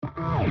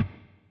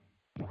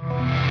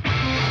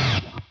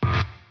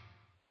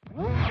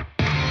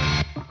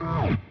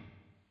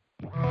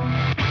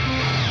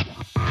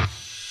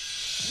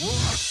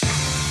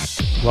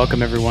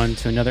Welcome, everyone,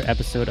 to another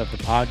episode of the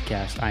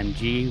podcast. I'm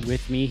G.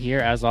 With me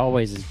here, as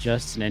always, is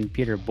Justin and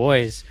Peter.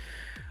 Boys,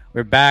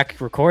 we're back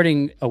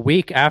recording a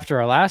week after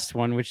our last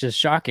one, which is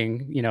shocking,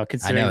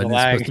 considering the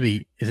lag.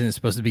 Isn't it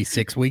supposed to be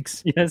 6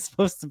 weeks? Yeah, it's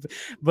supposed to be.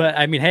 But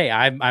I mean, hey,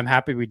 I'm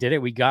happy we did it.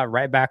 We got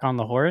right back on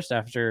the horse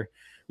after,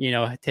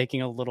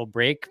 taking a little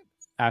break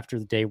after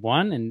the day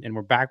one, and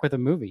we're back with a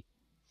movie.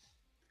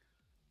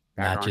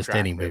 Not just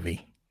any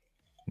movie.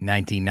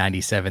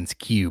 1997's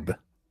Cube.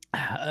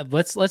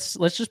 Let's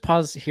just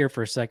pause here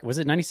for a second. Was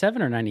it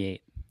 97 or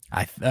 98?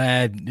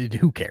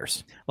 Who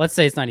cares? Let's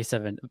say it's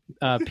 97.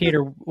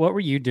 Peter, what were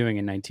you doing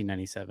in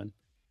 1997?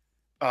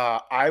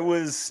 I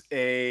was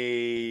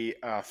a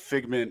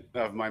figment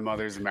of my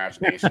mother's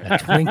imagination. A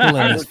twinkle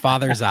in his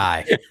father's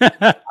eye.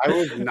 I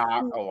was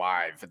not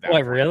alive at that What,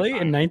 point really?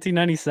 In time.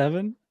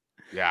 1997?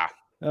 Yeah.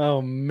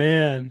 Oh,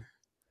 man.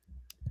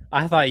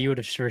 I thought you would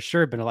have for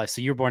sure been alive.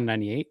 So you were born in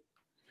 98?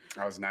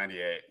 I was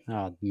 98.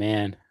 Oh,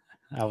 man.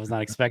 I was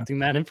not expecting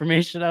that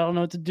information. I don't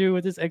know what to do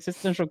with this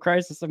existential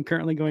crisis I'm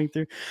currently going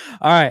through.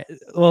 All right.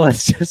 Well,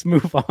 let's just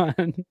move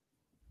on.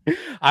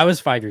 I was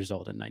 5 years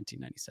old in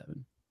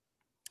 1997.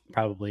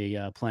 Probably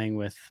playing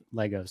with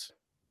Legos.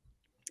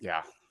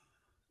 Yeah.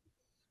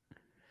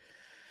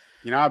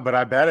 But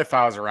I bet if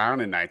I was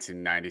around in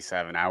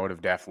 1997, I would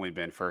have definitely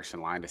been first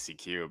in line to see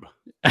Cube.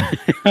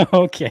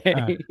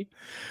 Okay.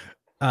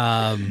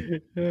 All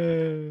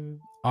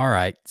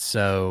right.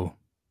 So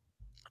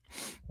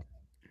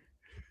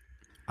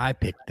I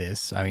picked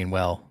this. I mean,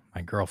 well,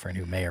 my girlfriend,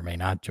 who may or may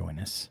not join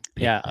us,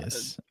 picked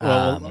this.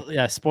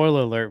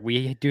 Spoiler alert.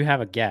 We do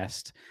have a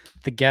guest.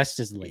 The guest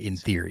is late. In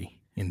theory.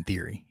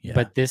 Yeah.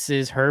 But this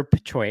is her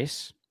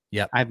choice.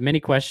 Yep. I have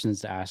many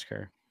questions to ask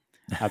her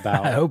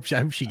about. I hope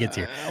she gets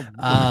here.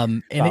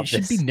 And it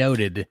should be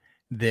noted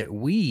that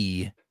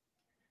we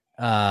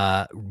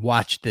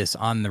watched this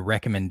on the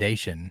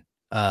recommendation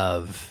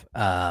of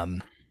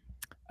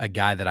a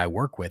guy that I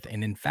work with,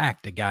 and in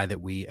fact, a guy that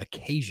we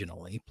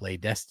occasionally play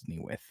Destiny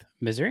with.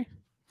 Misery?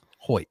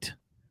 Hoyt.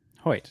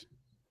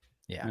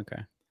 Yeah.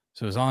 Okay.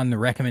 So it was on the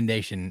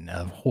recommendation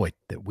of Hoyt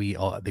that we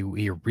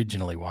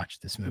originally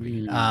watched this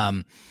movie.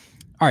 All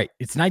right.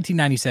 It's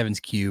 1997's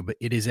Cube.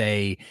 It is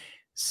a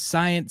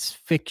science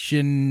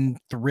fiction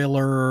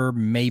thriller,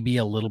 maybe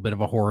a little bit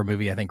of a horror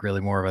movie. I think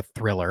really more of a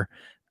thriller.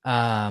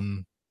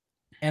 And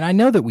I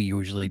know that we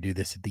usually do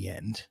this at the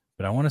end,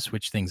 but I want to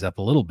switch things up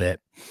a little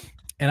bit.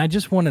 And I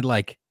just wanted,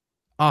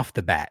 off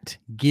the bat,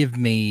 give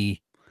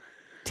me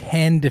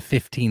 10 to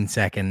 15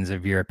 seconds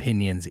of your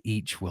opinions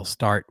each. We'll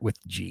start with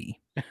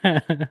G.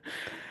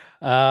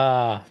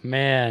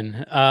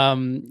 Man.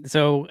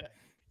 So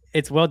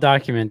it's well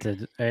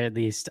documented, at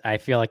least I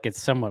feel like it's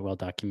somewhat well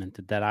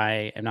documented, that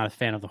I am not a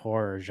fan of the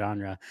horror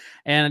genre.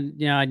 And,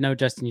 I know,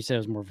 Justin, you said it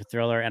was more of a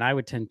thriller, and I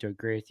would tend to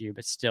agree with you,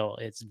 but still,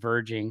 it's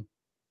verging,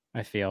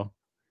 I feel.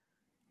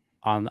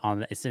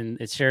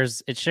 It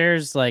shares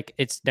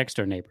its next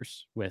door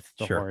neighbors with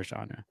the horror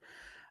genre.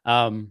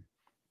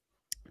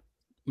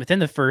 Within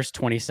the first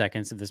 20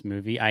 seconds of this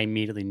movie, I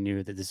immediately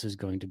knew that this was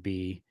going to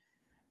be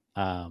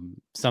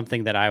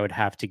something that I would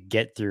have to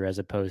get through as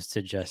opposed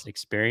to just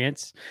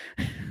experience.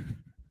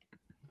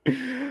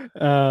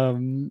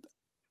 The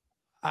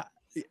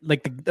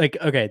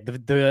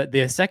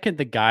second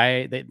the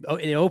guy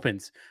it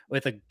opens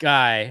with a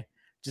guy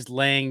just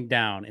laying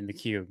down in the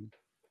cube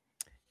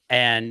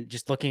and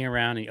just looking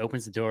around, and he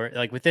opens the door.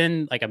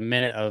 Within a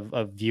minute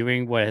of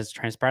viewing what has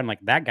transpired, I'm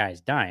like, that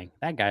guy's dying.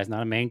 That guy's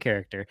not a main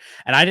character.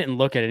 And I didn't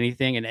look at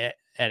anything and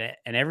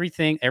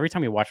everything. Every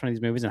time we watch one of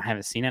these movies and I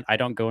haven't seen it, I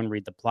don't go and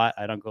read the plot.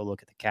 I don't go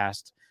look at the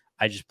cast.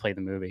 I just play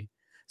the movie.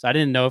 So I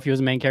didn't know if he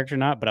was a main character or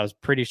not, but I was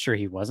pretty sure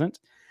he wasn't.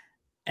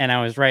 And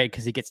I was right,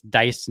 because he gets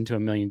diced into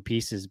a million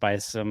pieces by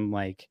some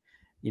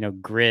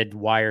grid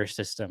wire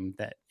system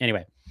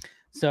anyway.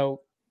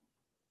 So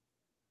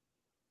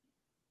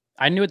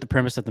I knew what the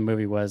premise of the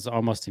movie was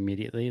almost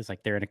immediately. It's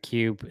they're in a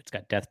cube. It's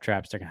got death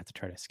traps. They're going to have to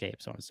try to escape,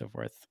 so on and so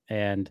forth.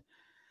 And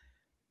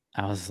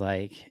I was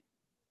like,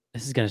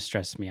 this is going to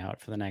stress me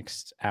out for the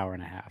next hour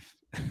and a half.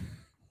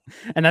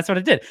 And that's what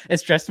it did.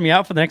 It stressed me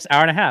out for the next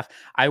hour and a half.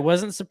 I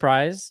wasn't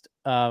surprised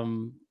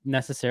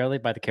necessarily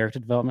by the character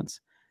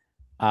developments.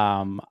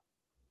 I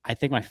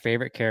think my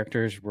favorite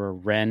characters were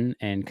Ren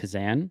and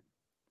Kazan.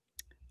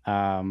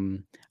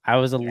 I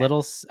was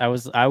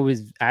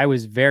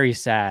very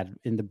sad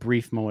in the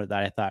brief moment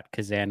that I thought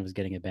Kazan was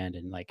getting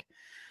abandoned,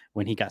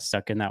 when he got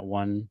stuck in that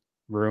one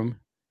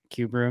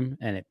cube room,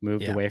 and it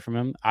moved away from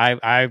him.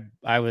 I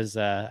was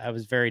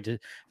very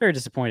very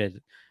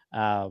disappointed,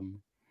 and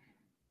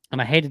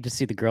I hated to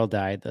see the girl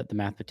die, the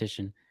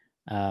mathematician,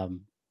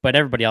 but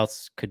everybody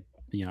else could.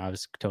 I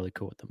was totally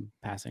cool with them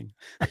passing.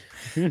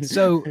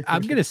 So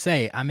I'm gonna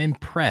say I'm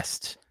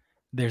impressed.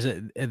 There's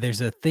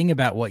a thing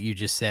about what you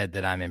just said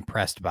that I'm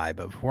impressed by,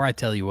 but before I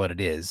tell you what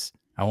it is,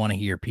 I want to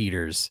hear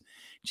Peter's.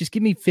 Just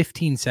give me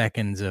 15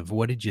 seconds of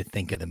what did you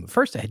think of them.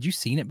 First, had you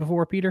seen it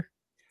before, Peter?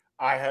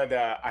 I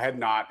had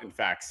not, in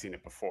fact, seen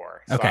it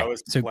before. So okay. I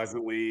was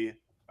pleasantly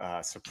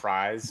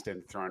surprised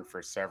and thrown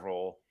for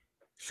several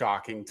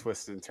shocking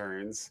twists and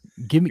turns.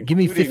 Give me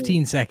including-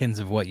 15 seconds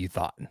of what you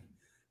thought.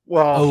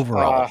 Well,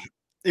 overall.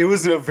 It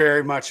was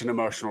very much an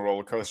emotional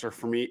roller coaster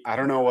for me. I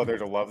don't know whether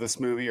to love this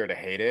movie or to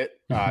hate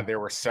it. There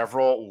were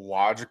several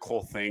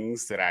logical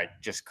things that I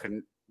just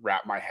couldn't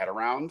wrap my head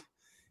around.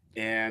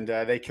 And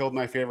they killed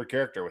my favorite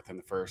character within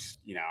the first,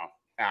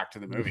 act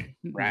of the movie.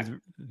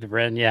 Ren.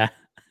 Ren, yeah.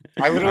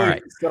 I literally All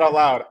right. said out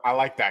loud, I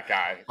like that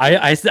guy.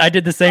 I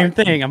did the same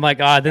thing. I'm like,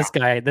 this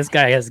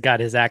guy has got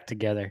his act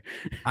together.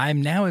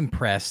 I'm now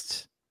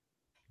impressed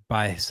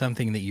by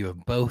something that you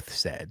have both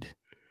said,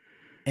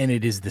 and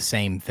it is the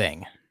same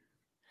thing.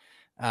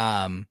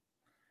 I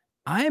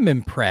am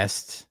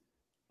impressed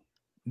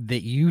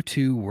that you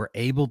two were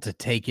able to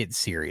take it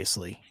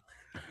seriously.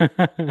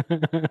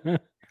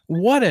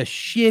 What a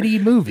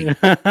shitty movie.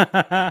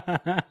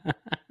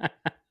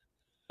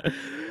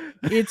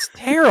 It's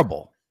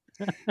terrible.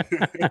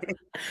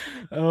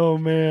 Oh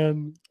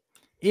man.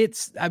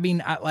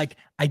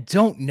 I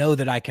don't know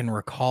that I can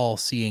recall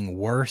seeing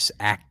worse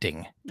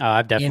acting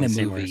I've definitely in a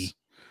seen movie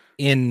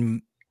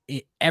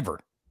worse. ever.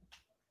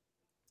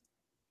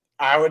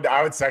 I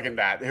would second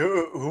that.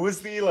 Who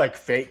was the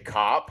fake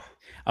cop?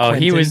 Oh,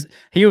 Quentin. he was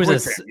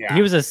Quentin, yeah.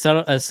 he was as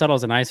subtle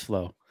as an ice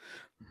flow.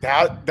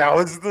 That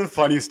was the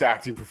funniest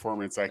acting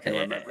performance I can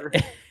remember.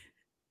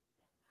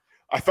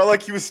 I felt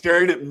like he was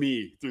staring at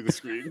me through the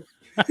screen.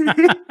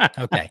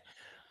 Okay.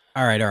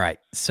 All right.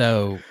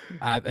 So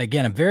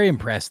again, I'm very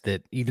impressed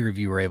that either of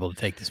you were able to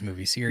take this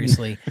movie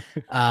seriously.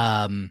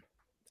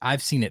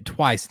 I've seen it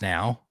twice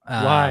now.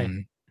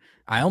 Why?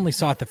 I only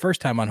saw it the first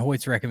time on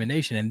Hoyt's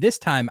recommendation, and this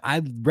time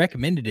I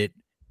recommended it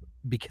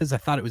because I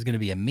thought it was going to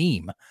be a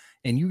meme,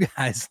 and you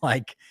guys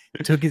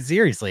took it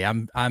seriously.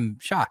 I'm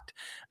shocked.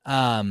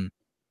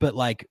 But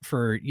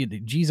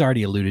G's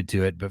already alluded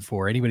to it, but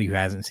for anybody who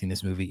hasn't seen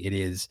this movie, it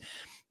is,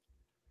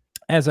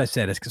 as I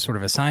said, it's sort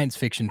of a science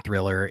fiction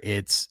thriller.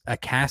 It's a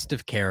cast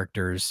of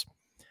characters.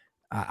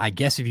 I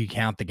guess if you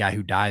count the guy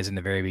who dies in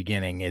the very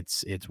beginning,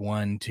 it's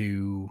 1,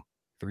 2,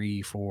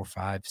 3, 4,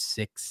 5,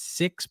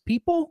 6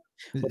 people.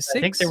 I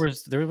think there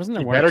wasn't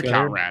You one better or two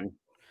count other- Ren.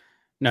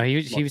 No, he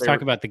was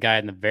talking about the guy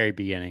in the very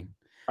beginning.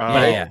 Oh,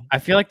 But yeah. I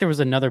feel like there was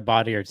another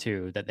body or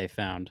two that they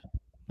found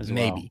as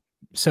well. Maybe.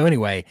 So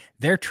anyway,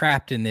 they're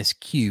trapped in this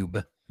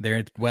cube.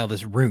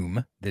 This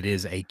room that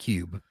is a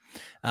cube.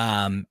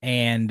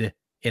 And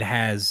it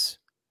has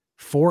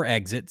 4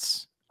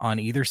 exits on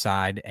either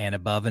side and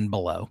above and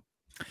below.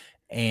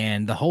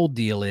 And the whole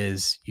deal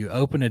is you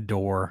open a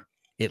door,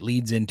 it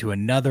leads into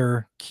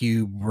another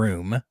cube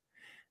room.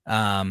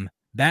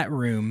 That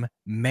room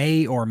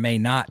may or may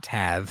not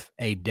have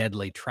a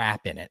deadly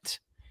trap in it.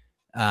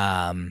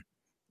 And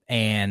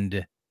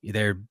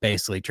they're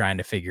basically trying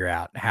to figure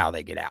out how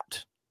they get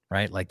out,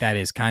 right? That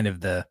is kind of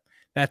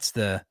that's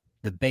the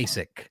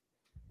basic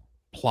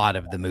plot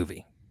of the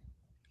movie.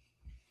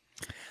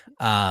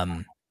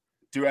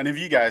 Do any of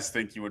you guys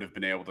think you would have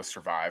been able to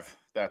survive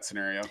that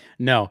scenario?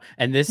 No,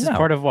 and this is No.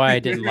 part of why I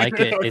didn't like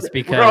it. It's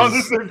Okay, we're on the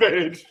because same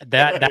page.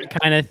 that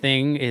kind of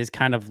thing is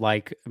kind of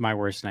like my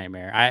worst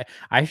nightmare.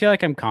 I feel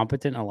like I'm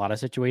competent in a lot of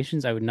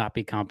situations. I would not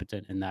be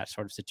competent in that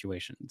sort of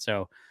situation.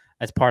 So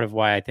that's part of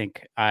why I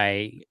think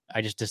I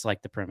just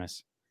dislike the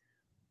premise.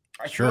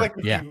 I Sure, feel like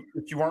yeah.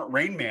 if you aren't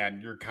Rain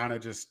Man, you're kind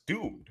of just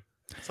doomed.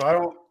 So I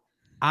don't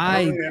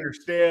I really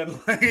understand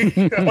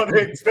how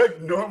they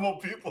expect normal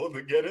people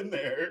to get in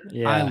there.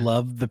 Yeah. I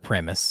love the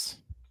premise.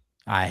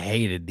 I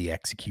hated the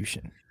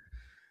execution.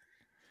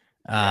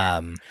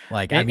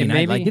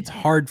 It's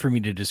hard for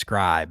me to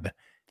describe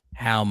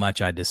how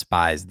much I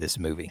despise this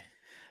movie.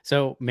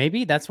 So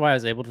maybe that's why I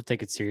was able to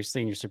take it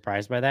seriously and you're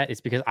surprised by that. It's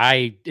because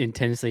I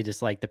intensely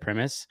dislike the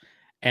premise.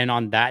 And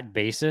on that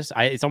basis,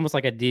 it's almost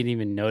like I didn't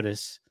even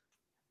notice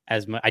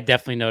as much. I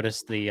definitely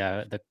noticed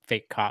the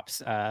fake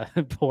cops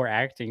poor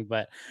acting,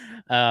 but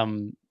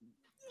I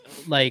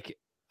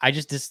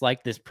just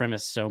dislike this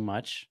premise so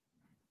much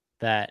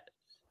that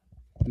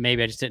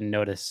maybe I just didn't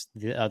notice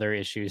the other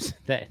issues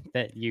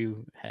that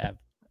you have.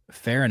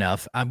 Fair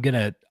enough. I'm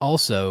gonna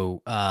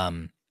also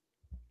I'm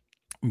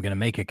gonna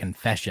make a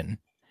confession.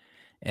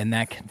 And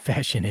that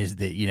confession is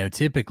that,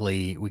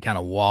 typically we kind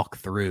of walk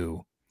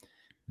through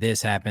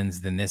this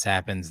happens, then this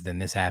happens, then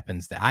this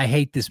happens. I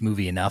hate this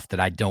movie enough that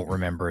I don't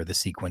remember the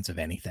sequence of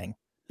anything.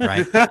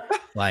 Right.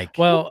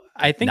 Well,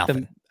 I think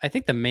nothing.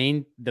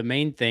 the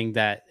main thing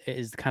that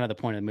is kind of the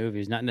point of the movie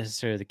is not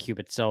necessarily the cube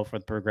itself or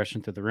the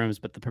progression through the rooms,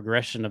 but the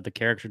progression of the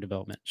character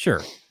development.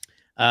 Sure.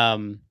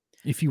 Um,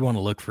 If you want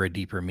to look for a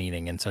deeper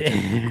meaning in such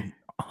a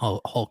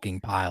hulking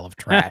pile of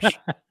trash.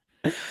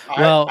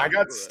 Well- I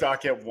got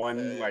stuck at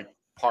one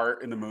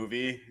part in the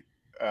movie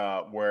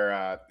where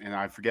and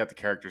I forget the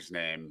character's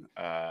name,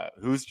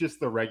 who's just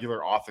the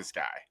regular office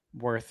guy.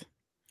 Worth.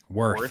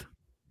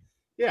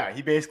 Yeah,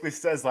 he basically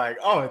says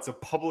oh, it's a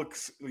public,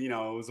 it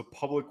was a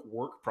public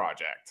work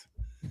project.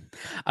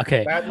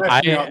 Okay, That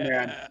messed me up,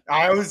 man.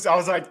 I was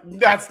like,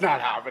 that's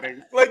not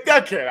happening. Like,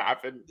 that can't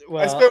happen. I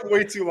Well, spent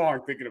way too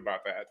long thinking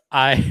about that.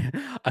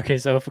 Okay,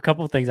 so a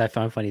couple of things I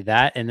found funny,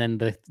 that and then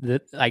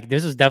the like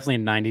this was definitely a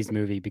 90s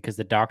movie because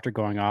the doctor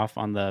going off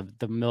on the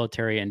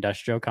military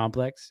industrial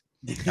complex.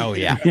 Oh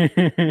yeah.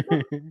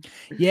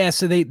 Yeah,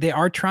 so they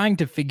are trying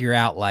to figure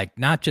out like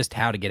not just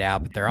how to get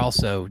out, but they're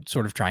also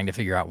sort of trying to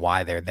figure out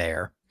why they're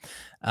there.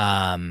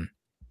 And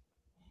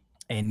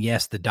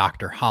yes, the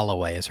Dr.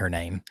 Holloway is her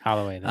name.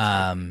 Holloway.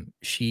 That's right.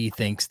 She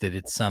thinks that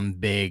it's some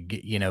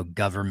big,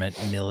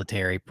 government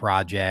military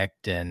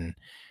project, and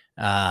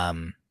I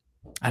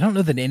don't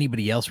know that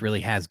anybody else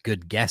really has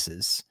good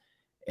guesses.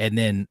 And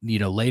then,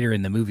 later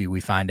in the movie, we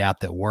find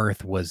out that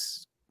Worth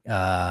was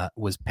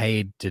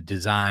paid to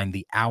design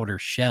the outer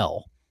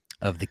shell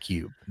of the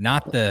cube,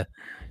 not the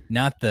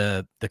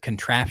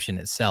contraption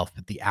itself,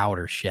 but the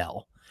outer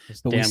shell.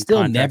 Those But we damn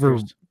still never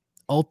contractors.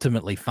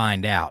 ultimately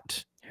find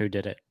out Who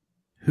did it?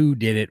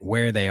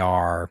 where they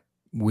are.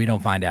 We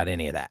don't find out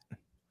any of that,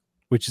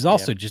 which is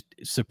also just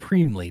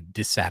supremely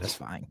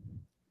dissatisfying.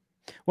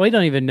 Well, you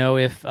don't even know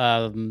if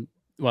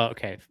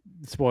okay,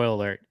 spoiler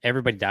alert,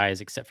 everybody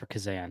dies except for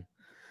Kazan.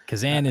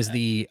 Kazan is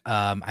the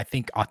I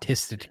think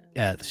autistic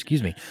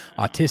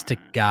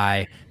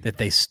guy that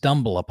they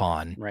stumble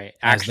upon, Right.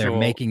 as they're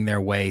making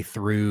their way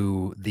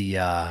through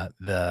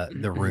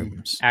the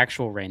rooms.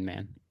 Actual Rain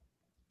Man.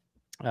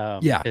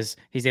 Yeah. Because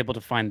he's able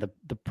to find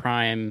the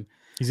prime.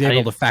 He's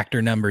able to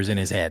factor numbers in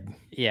his head.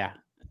 Yeah.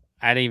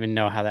 I don't even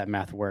know how that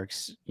math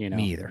works,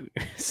 Me either.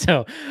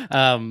 So,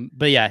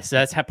 but yeah, so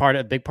that's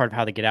a big part of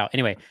how they get out.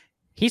 Anyway,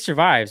 he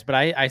survives, but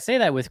I say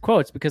that with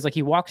quotes because like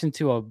he walks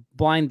into a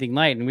blinding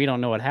light and we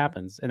don't know what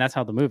happens, and that's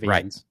how the movie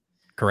ends.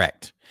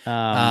 Correct.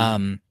 Yeah.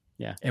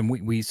 And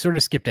we sort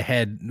of skipped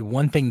ahead.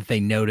 One thing that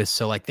they noticed,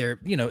 so like they're,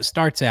 it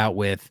starts out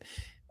with,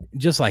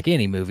 just like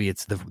any movie,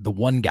 it's the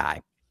one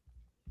guy.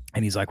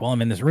 And he's like, well,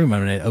 I'm in this room.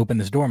 I'm going to open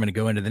this door. I'm going to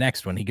go into the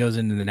next one. He goes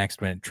into the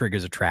next one. It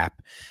triggers a trap.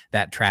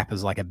 That trap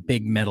is like a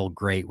big metal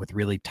grate with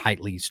really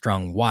tightly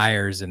strung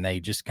wires. And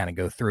they just kind of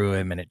go through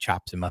him and it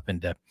chops him up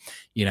into,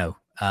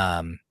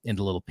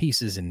 into little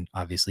pieces. And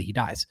obviously he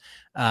dies.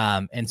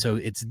 And so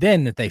it's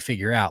then that they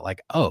figure out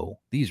like, oh,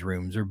 these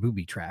rooms are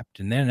booby trapped.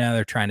 And then now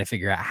they're trying to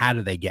figure out how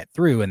do they get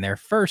through. And their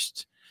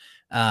first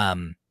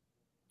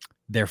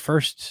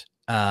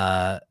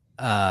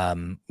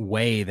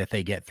way that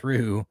they get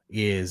through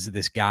is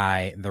this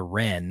guy, the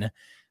Wren,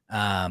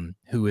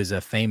 who is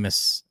a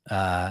famous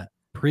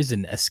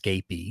prison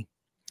escapee.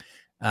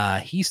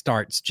 He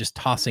starts just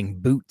tossing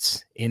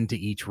boots into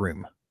each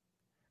room,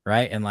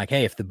 right? And like,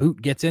 hey, if the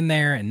boot gets in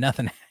there and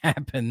nothing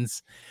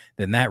happens,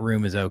 then that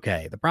room is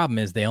okay. The problem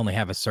is they only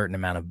have a certain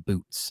amount of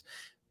boots.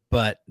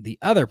 But the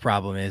other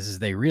problem is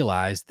they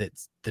realize that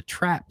the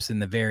traps in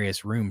the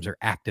various rooms are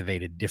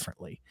activated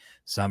differently.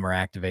 Some are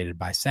activated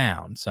by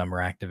sound. Some are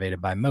activated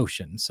by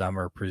motion. Some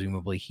are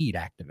presumably heat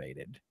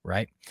activated,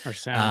 right? Or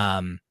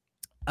sound.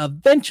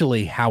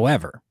 Eventually,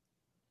 however,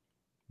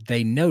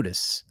 they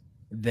notice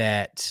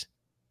that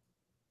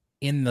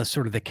in the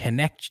sort of the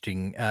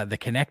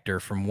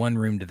connector from one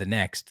room to the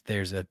next,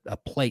 there's a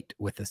plate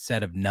with a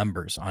set of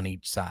numbers on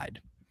each side.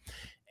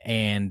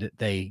 And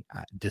they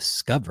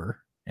discover,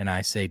 and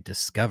I say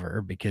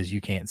discover because you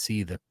can't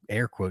see the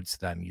air quotes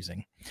that I'm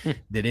using,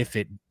 that if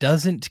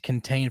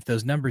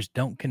those numbers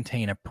don't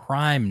contain a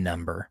prime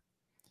number,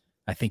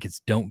 I think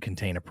it's don't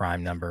contain a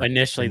prime number.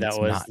 Initially, that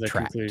was the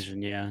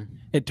conclusion. Yeah.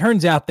 It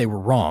turns out they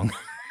were wrong,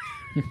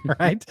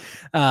 right?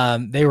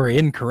 They were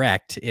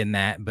incorrect in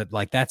that, but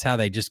like, that's how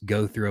they just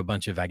go through a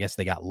bunch of, I guess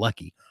they got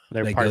lucky.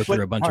 They go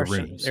through a bunch of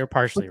rooms. They're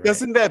partially right.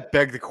 Doesn't that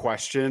beg the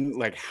question,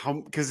 like how,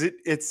 because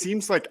it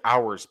seems like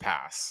hours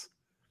pass.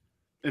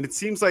 And it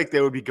seems like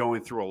they would be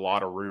going through a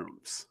lot of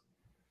rooms.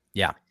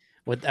 Yeah.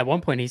 At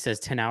one point, he says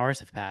 10 hours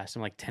have passed.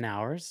 I'm like, 10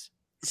 hours?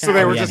 So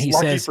they were just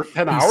lucky for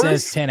 10 hours? He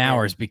says 10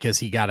 hours because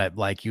he got it,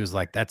 like, he was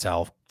like, that's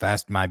how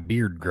fast my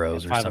beard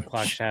grows, or 5 something.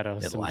 o'clock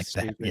shadows. Like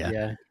that.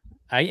 Yeah.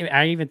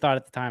 I even thought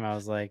at the time, I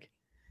was like,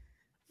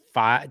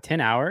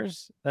 10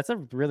 hours? That's a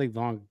really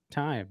long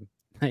time.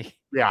 Like,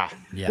 yeah.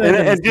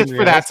 And just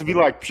for that to be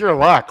like pure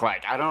luck,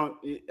 like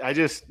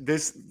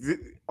this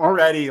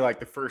already, like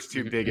the first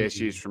two big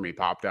issues for me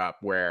popped up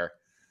where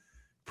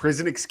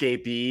prison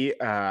escapee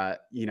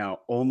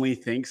only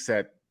thinks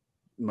that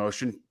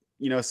motion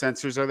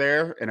sensors are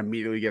there and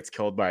immediately gets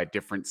killed by a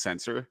different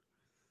sensor.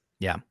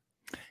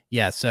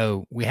 Yeah,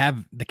 so we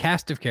have the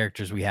cast of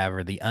characters we have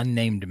are the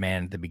unnamed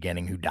man at the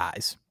beginning who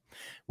dies.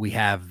 We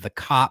have the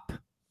cop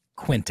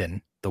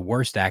Quentin, the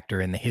worst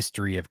actor in the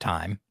history of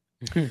time.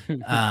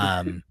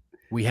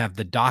 We have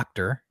the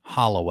doctor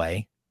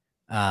Holloway.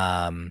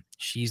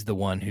 She's the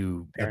one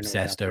who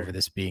obsessed over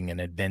this being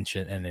an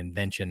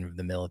invention of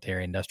the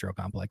military industrial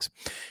complex.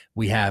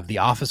 We have the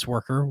office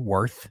worker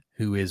Worth,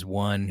 who is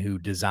one who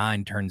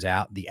designed, turns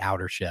out, the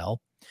outer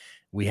shell.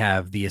 We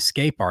have the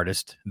escape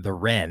artist, the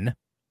Wren.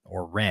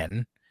 We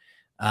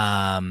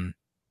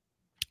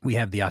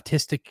have the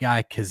autistic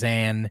guy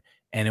Kazan,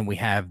 and then we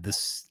have the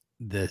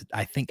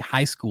I think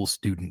high school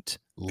student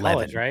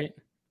college, Levin. right?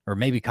 or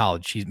maybe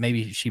college. She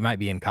might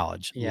be in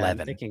college. Yeah, I'm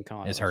Levin thinking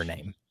college is her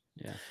name.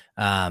 Yeah.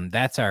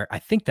 I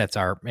think that's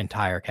our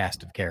entire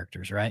cast of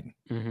characters, right?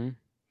 Mm-hmm.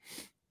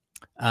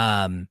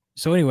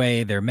 So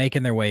anyway, they're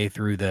making their way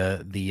through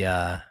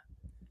they're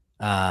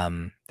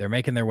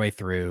making their way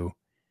through.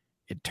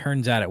 It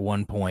turns out at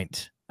one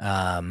point,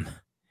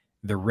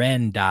 the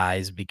Wren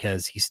dies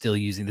because he's still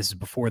using, this is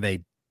before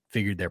they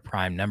figured their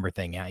prime number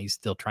thing out. He's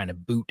still trying to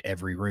boot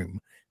every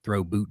room,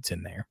 throw boots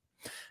in there.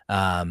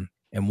 And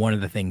one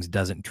of the things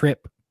doesn't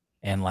trip,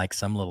 and like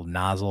some little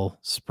nozzle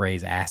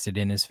sprays acid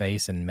in his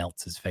face and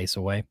melts his face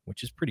away,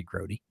 which is pretty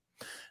grody.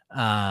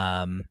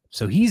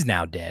 So he's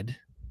now dead.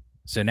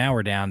 So now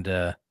we're down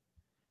to,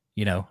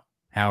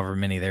 however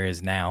many there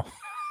is now.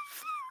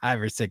 5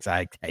 or 6.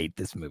 I hate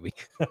this movie.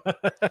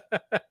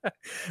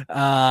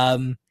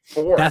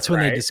 That's when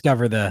they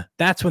discover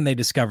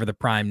the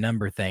prime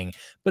number thing.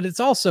 But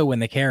it's also when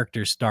the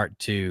characters start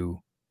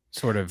to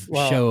sort of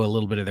show a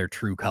little bit of their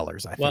true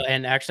colors, I think. Well,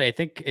 and actually, I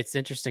think it's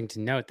interesting to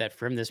note that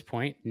from this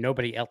point,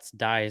 nobody else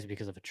dies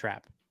because of a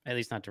trap, at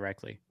least not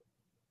directly.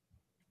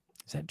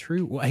 Is that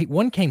true? Well,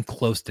 one came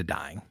close to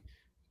dying.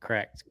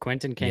 Correct.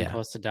 Quentin came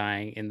close to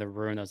dying in the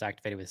room that was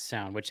activated with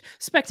sound, which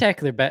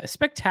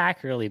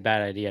spectacularly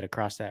bad idea to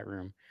cross that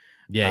room.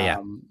 Yeah.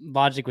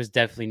 Logic was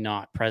definitely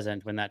not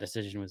present when that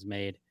decision was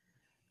made.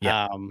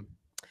 Yeah.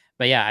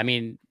 But yeah, I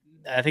mean,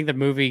 I think the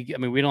movie,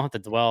 we don't have to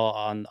dwell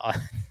on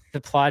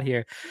the plot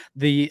here.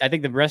 I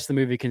think the rest of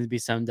the movie can be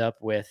summed up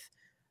with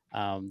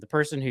the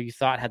person who you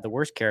thought had the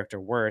worst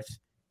character, Worth,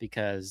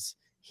 because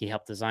he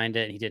helped design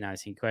it and he didn't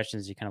ask any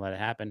questions. You kind of let it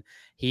happen.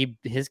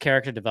 His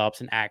character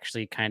develops in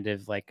actually kind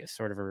of like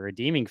sort of a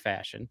redeeming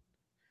fashion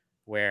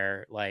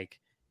where like,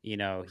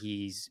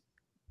 he's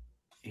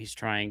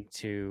trying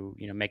to,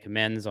 make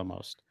amends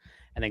almost.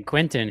 And then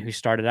Quentin, who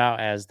started out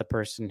as the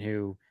person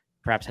who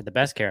perhaps had the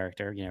best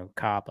character,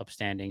 cop,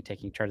 upstanding,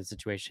 taking charge of the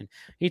situation,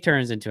 he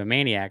turns into a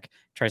maniac,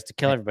 tries to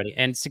kill everybody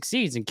and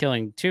succeeds in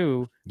killing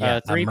 3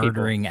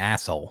 murdering people.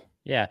 Asshole.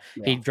 Yeah.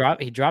 He dropped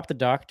the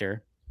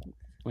doctor.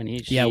 So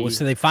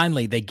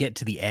they get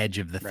to the edge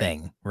of the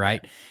thing, right?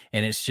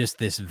 And it's just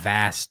this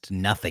vast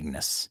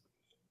nothingness,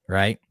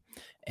 right?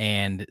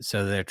 And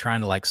so they're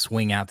trying to like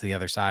swing out to the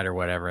other side or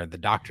whatever. The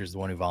doctor's the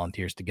one who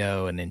volunteers to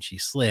go, and then she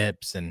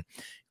slips, and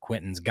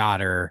Quentin's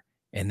got her,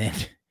 and then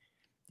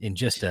in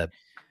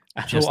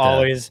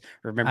always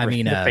remember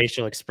the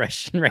facial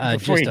expression right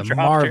before just a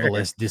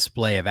marvelous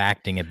display of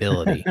acting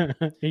ability.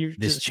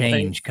 This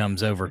change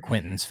comes over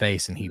Quentin's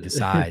face, and he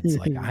decides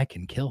like, I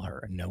can kill her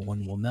and no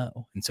one will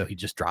know. And so he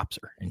just drops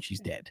her and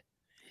she's dead.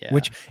 Yeah.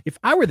 Which if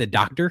I were the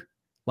doctor,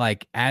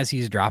 like as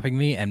he's dropping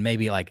me, and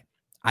maybe like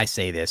I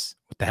say this,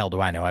 what the hell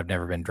do I know? I've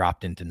never been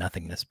dropped into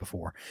nothingness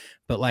before,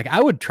 but like I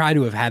would try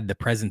to have had the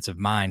presence of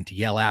mind to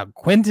yell out,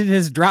 Quentin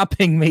is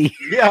dropping me.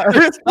 Yeah.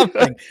 Or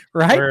something,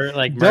 right? Or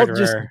like Don't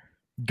murderer. just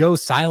go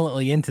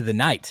silently into the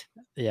night.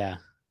 Yeah,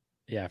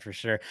 for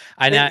sure.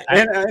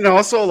 And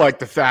also like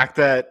the fact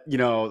that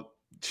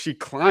she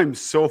climbs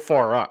so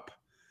far up.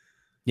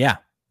 Yeah,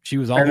 she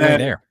was all the way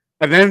there,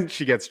 and then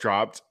she gets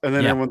dropped, and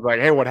then everyone's like,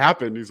 "Hey, what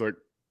happened?" He's like,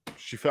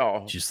 "She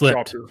fell. She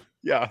slipped."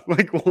 Yeah,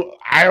 like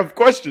I have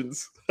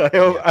questions.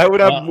 I would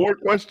have more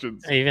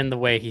questions. Even the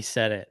way he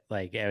said it,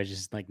 like it was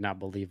just like not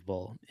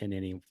believable in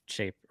any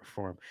shape or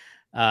form.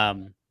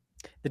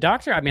 The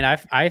doctor.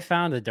 I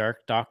found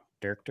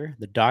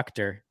the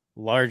doctor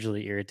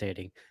largely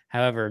irritating.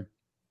 However,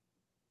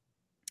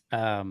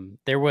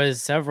 there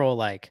was several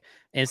like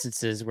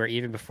instances where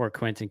even before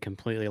Quentin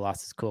completely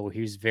lost his cool, he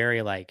was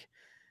very like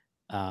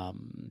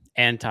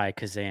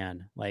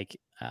anti-Kazan. Like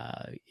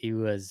he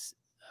was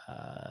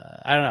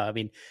I don't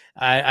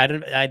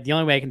know. The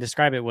only way I can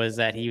describe it was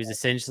that he was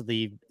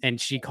essentially,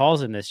 and she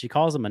calls him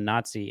a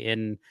Nazi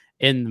in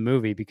the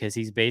movie because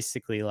he's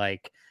basically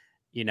like,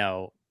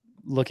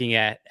 looking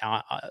at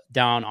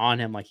down on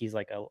him like he's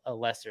like a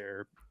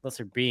lesser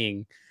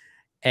being.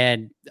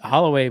 And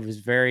Holloway was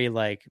very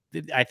like,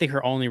 I think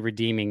her only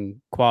redeeming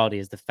quality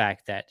is the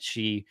fact that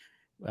she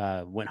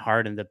went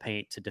hard in the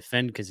paint to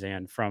defend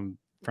Kazan from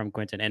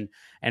Quentin,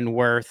 and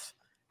Worth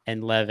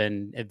and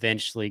Levin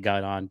eventually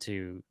got on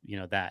to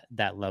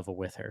that level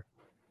with her.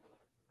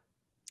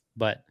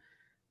 But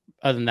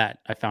other than that,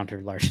 I found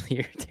her largely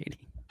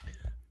irritating.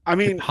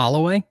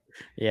 Holloway?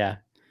 Yeah.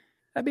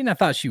 I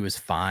thought she was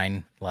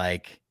fine.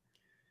 Like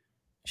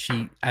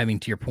to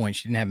your point,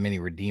 she didn't have many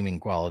redeeming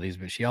qualities,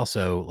 but she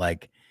also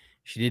like,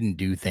 she didn't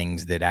do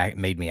things that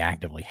made me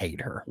actively hate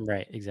her.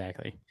 Right.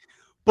 Exactly.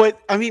 But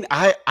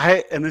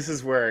I and this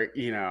is where,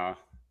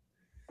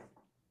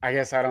 I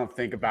guess I don't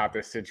think about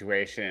this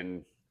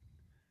situation,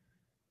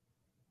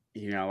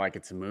 like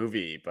it's a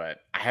movie, but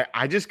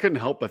I just couldn't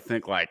help but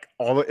think like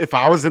if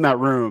I was in that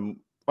room,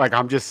 like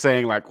I'm just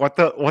saying like, what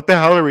the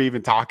hell are we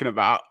even talking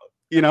about?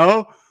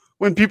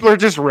 When people are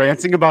just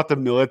ranting about the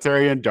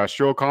military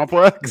industrial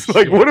complex,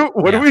 like what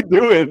are we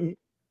doing?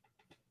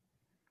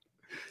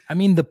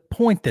 The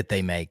point that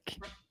they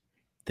make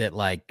that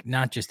like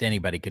not just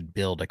anybody could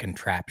build a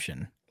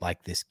contraption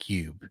like this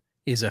cube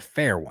is a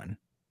fair one,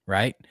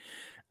 right?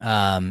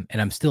 And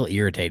I'm still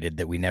irritated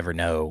that we never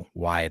know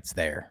why it's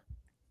there.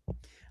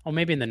 Oh,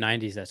 maybe in the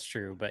 90s that's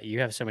true, but you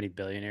have so many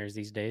billionaires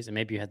these days, and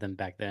maybe you had them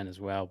back then as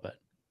well. But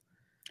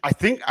I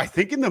think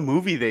in the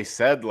movie they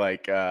said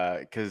like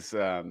because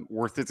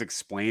Worth is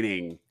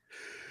explaining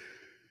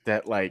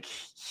that like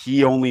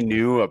he only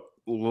knew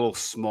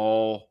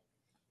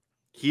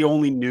he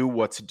only knew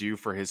what to do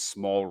for his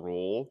small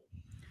role,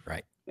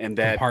 right? And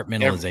that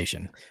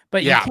Compartmentalization.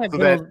 but yeah, you can't so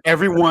build, that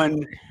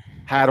everyone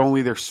had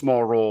only their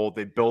small role.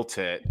 They built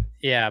it,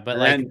 yeah, but and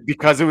like then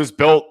because it was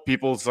built,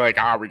 people's like,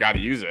 we got to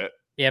use it.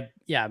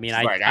 yeah. I mean,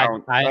 It's like, I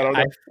don't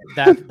know.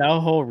 that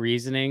whole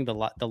reasoning,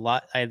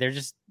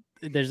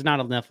 there's not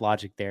enough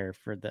logic there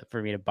for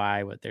me to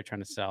buy what they're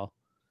trying to sell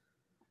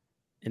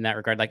in that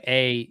regard. Like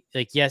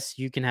yes,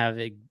 you can have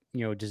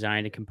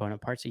designed and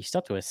component parts, so you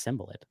still have to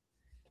assemble it,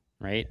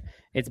 right?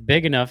 It's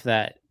big enough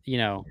that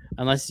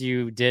unless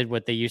you did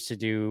what they used to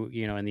do,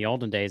 in the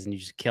olden days, and you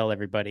just kill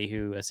everybody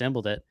who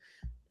assembled it.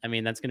 I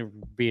mean, that's going to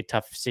be a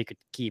tough secret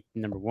to keep,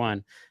 number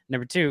one.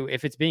 Number two,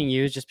 if it's being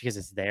used just because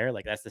it's there,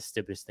 like that's the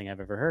stupidest thing I've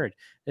ever heard.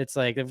 It's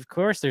like, of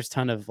course, there's a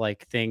ton of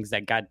like things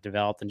that got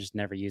developed and just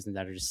never used and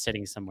that are just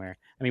sitting somewhere.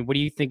 I mean, what do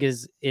you think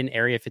is in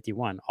Area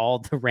 51? All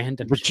the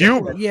random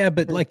cube. Yeah,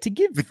 but like to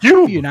give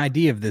you an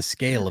idea of the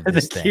scale of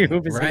this thing,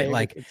 right?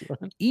 Like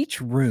each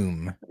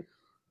room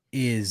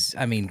is,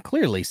 I mean,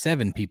 clearly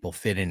 7 people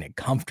fit in it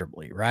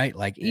comfortably, right?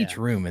 Like each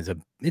room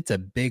it's a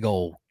big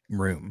old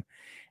room.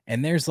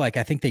 And there's like,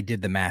 I think they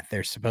did the math.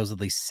 There's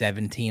supposedly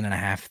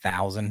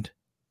 17,500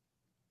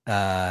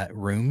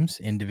 rooms,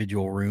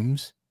 individual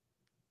rooms.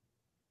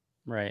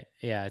 Right.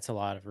 Yeah. It's a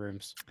lot of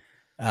rooms.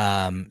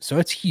 So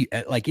it's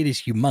like it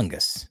is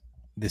humongous,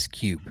 this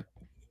cube.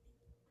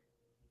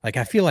 Like,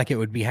 I feel like it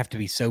would have to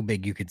be so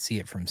big you could see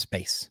it from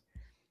space.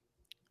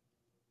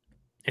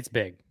 It's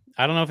big.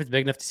 I don't know if it's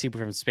big enough to see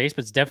from space,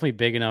 but it's definitely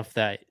big enough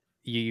that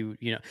you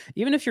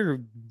even if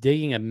you're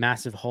digging a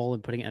massive hole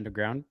and putting it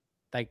underground,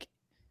 like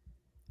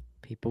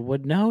people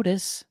would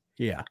notice.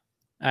 Yeah.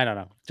 I don't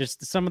know.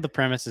 Just some of the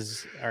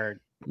premises are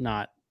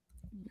not,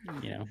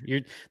 but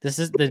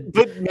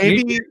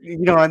maybe,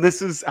 and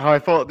this is how I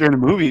felt during the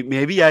movie.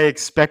 Maybe I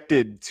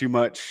expected too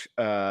much,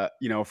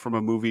 from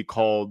a movie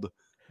called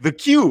The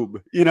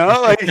Cube,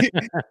 like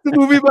the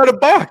movie about a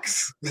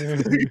box,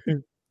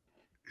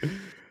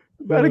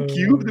 about a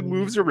cube that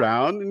moves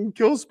around and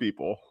kills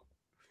people.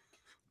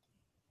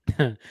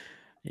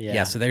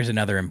 Yeah. So there's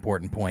another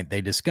important point.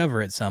 They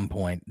discover at some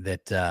point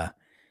that,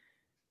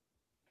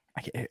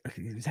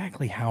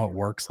 exactly how it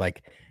works.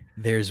 Like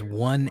there's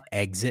one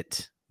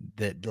exit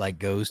that like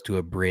goes to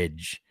a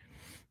bridge,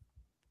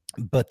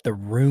 but the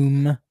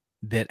room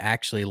that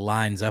actually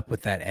lines up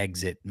with that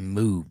exit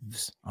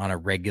moves on a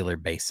regular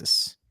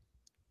basis.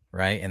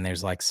 Right. And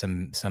there's like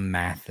some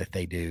math that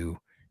they do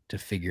to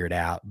figure it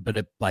out.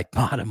 But like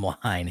bottom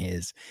line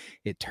is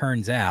it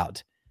turns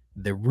out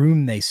the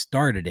room they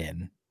started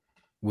in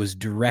was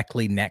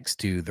directly next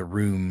to the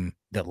room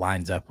that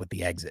lines up with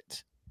the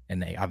exit.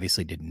 And they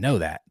obviously didn't know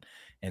that.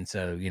 And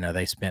so,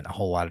 they spent a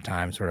whole lot of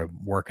time sort of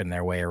working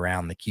their way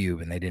around the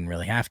cube, and they didn't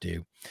really have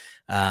to.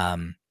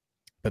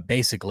 But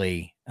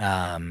basically,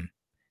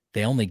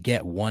 they only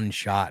get one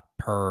shot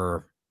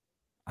per,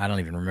 I don't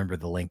even remember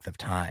the length of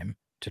time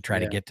to try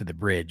to get to the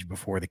bridge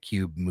before the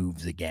cube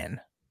moves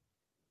again.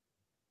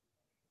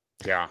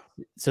 Yeah.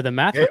 So the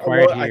math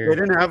required here. They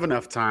didn't have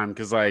enough time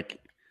because like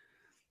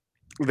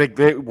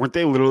they weren't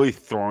they literally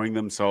throwing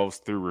themselves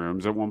through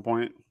rooms at one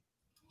point?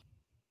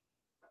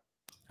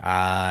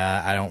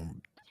 I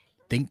don't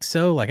think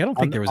so. Like, I don't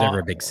think there was ever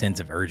a big sense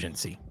of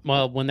urgency.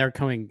 Well, when they're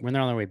on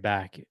their way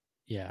back,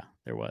 yeah,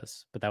 there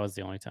was, but that was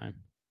the only time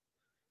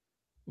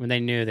when they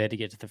knew they had to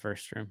get to the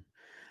first room.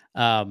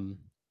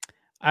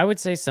 I would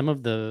say some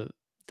of the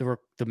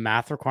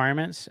math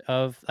requirements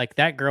of like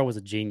that girl was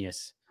a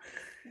genius.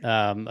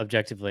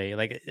 Objectively,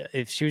 like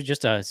if she was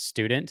just a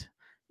student,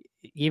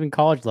 even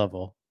college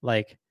level,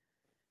 like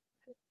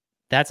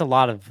that's a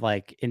lot of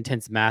like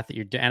intense math that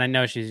you're doing. And I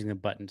know she's using a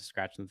button to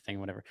scratch the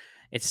thing, whatever.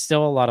 It's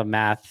still a lot of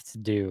math to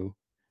do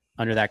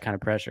under that kind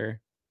of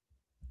pressure.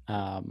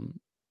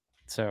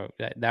 So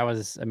that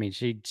was, I mean,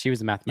 she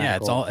was a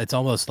mathematical. Yeah, it's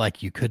almost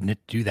like you couldn't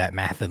do that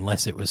math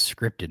unless it was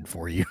scripted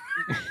for you.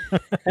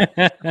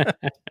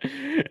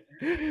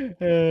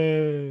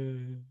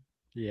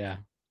 Yeah.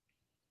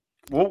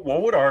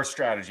 What would our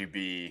strategy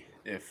be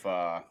if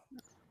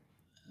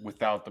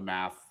without the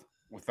math genius?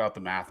 Without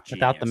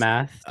the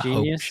math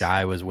genius? Hope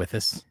Shy was with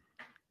us.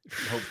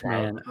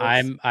 Man, make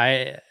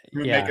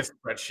a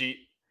spreadsheet.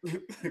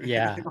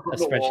 Yeah, a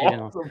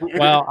spreadsheet.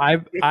 Well,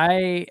 I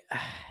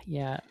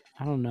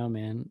don't know,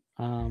 man.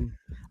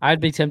 I'd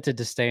be tempted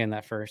to stay in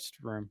that first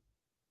room.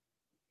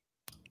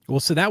 Well,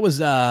 so that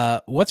was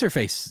what's her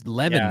face,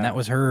 Levin. Yeah, that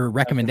was her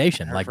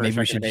recommendation. Like maybe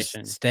we should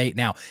just stay.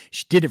 Now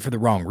she did it for the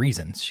wrong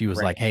reasons. She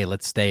was like, "Hey,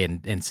 let's stay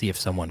and see if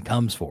someone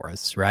comes for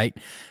us." Right.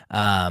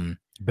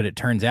 But it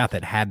turns out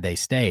that had they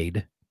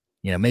stayed,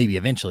 maybe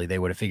eventually they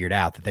would have figured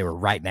out that they were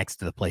right next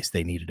to the place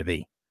they needed to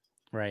be.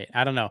 Right.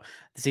 I don't know.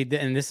 See,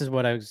 and this is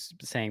what I was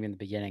saying in the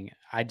beginning.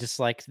 I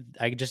just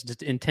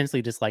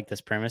intensely dislike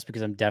this premise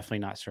because I'm definitely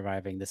not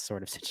surviving this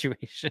sort of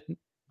situation.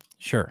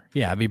 Sure.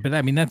 Yeah. I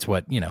mean, that's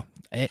what,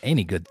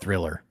 any good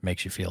thriller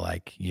makes you feel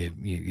like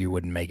you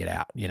wouldn't make it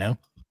out, And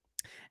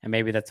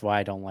maybe that's why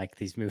I don't like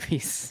these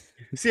movies.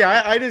 See,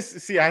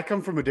 I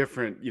come from a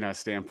different,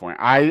 standpoint.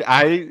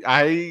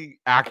 I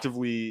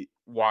actively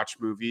watch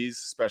movies,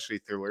 especially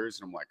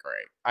thrillers, and I'm like, all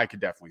right, I could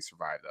definitely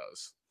survive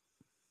those.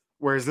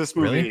 Whereas this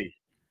movie, Really?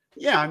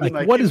 yeah, I mean,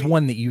 Like what is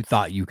one that you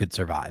thought you could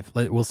survive?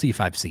 We'll see if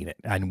I've seen it.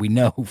 And we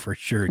know for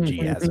sure G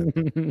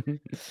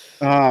hasn't.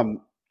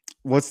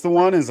 What's the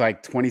one is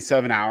like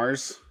 27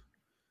 hours?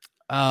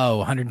 Oh,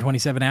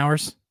 127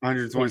 hours?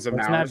 127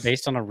 Wasn't hours. that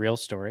based on a real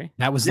story?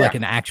 That was like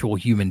an actual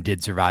human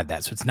did survive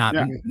that. So it's not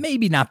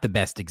maybe not the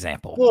best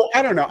example. Well,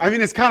 I don't know. I mean,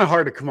 it's kind of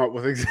hard to come up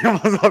with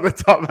examples off the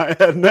top of my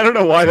head. And I don't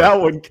know why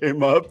that one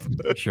came up.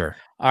 Sure.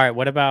 All right.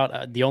 What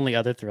about the only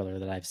other thriller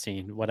that I've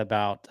seen? What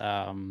about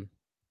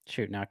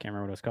shoot, now I can't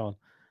remember what it was called.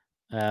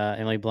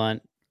 Emily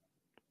Blunt.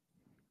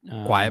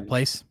 Quiet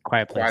Place?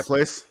 Quiet Place. Quiet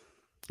Place?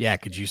 Yeah,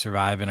 could you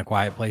survive in a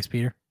quiet place,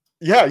 Peter?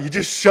 Yeah, you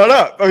just shut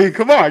up. I mean,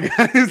 come on,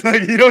 guys.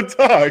 Like, you don't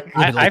talk.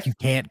 You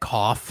can't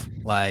cough,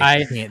 you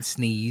can't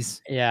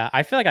sneeze. Yeah,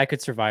 I feel like I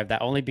could survive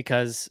that only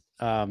because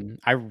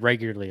I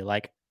regularly,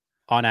 like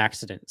on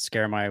accident,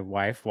 scare my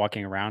wife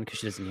walking around because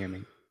she doesn't hear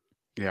me.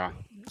 Yeah.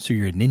 So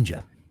you're a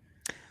ninja.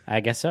 I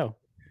guess so.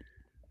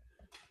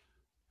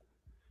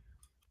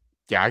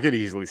 Yeah, I could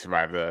easily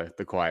survive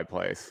the Quiet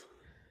Place.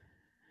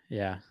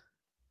 Yeah.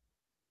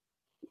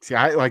 See,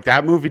 I like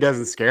that movie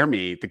doesn't scare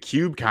me. The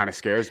Cube kind of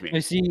scares me.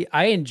 You see,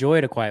 I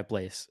enjoyed A Quiet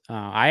Place.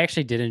 I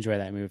actually did enjoy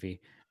that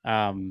movie.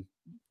 But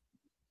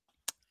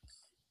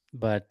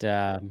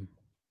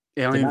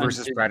Alien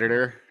versus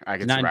Predator, I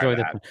could not enjoy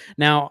that.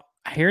 Now,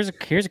 here's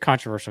a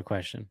controversial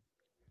question.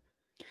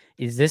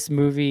 Is this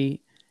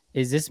movie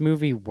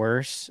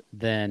worse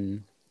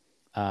than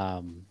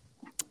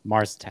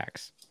Mars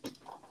Attacks?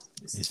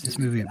 Is this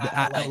movie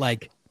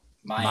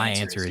my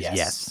answer is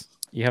yes.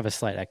 You have a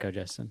slight echo,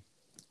 Justin.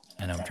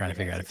 And I'm trying to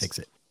figure out how to fix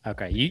it.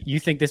 Okay, you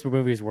think this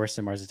movie is worse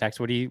than Mars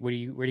Attacks? Where do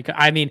you?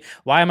 I mean,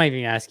 why am I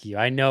even asking you?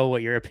 I know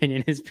what your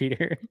opinion is,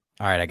 Peter.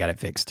 All right, I got it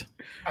fixed.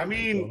 I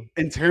mean,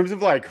 in terms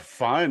of like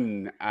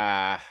fun,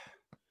 like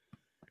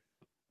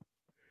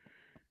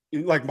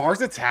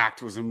Mars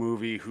Attacked was a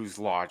movie whose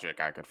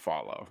logic I could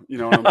follow. You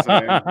know what I'm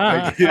saying?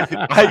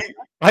 Like,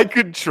 I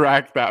could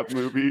track that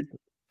movie.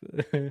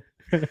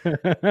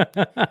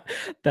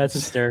 That's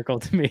hysterical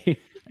to me.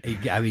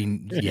 I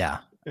mean, yeah.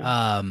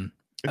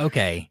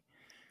 Okay.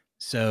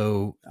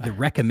 So the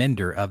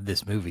recommender of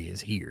this movie is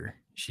here.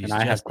 And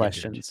I have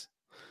questions.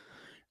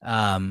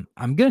 I'm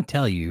going to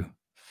tell you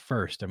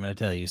first. I'm going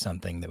to tell you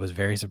something that was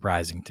very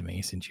surprising to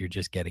me since you're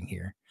just getting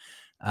here.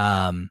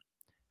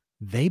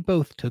 They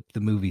both took the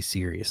movie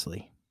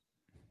seriously.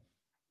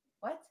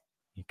 What?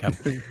 You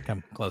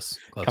come close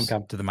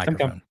come to the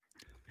microphone.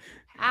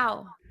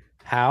 How?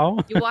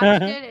 You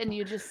watched it and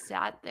you just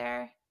sat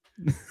there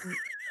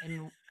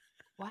and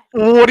what?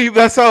 What do you?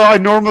 That's how I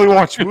normally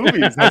watch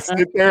movies. I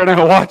sit there and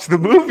I watch the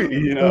movie,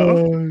 you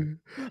know.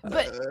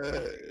 But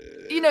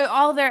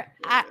all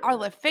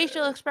the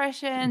facial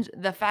expressions,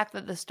 the fact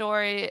that the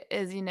story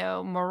is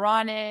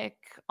moronic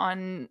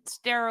on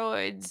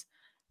steroids,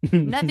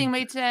 nothing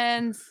made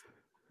sense.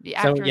 The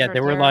actors were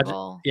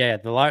terrible.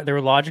 There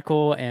were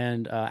logical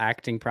and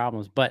acting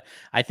problems. But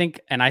I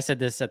think, and I said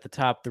this at the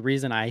top, the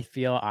reason I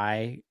feel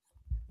I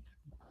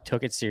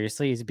took it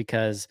seriously is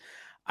because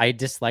I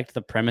disliked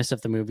the premise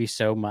of the movie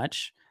so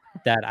much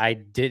that I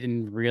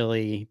didn't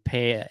really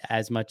pay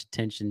as much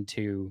attention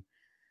to.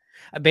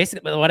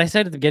 Basically, what I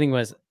said at the beginning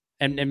was,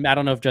 and I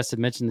don't know if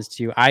Justin mentioned this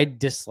to you, I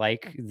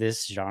dislike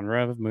this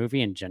genre of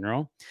movie in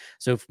general.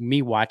 So for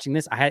me watching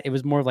this, it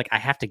was more of like I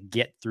have to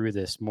get through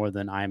this more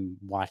than I'm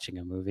watching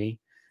a movie.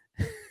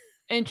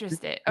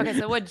 Interesting. Okay,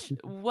 so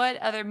what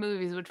other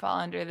movies would fall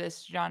under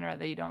this genre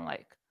that you don't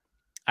like?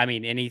 I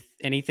mean,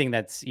 anything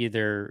that's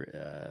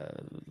either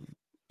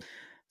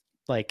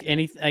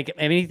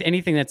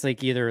anything that's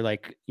like either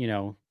like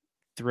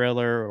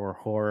thriller or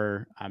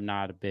horror. I'm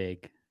not a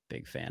big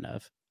fan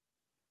of.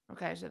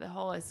 Okay, so the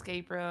whole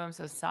escape room.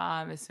 So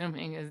Saw, I'm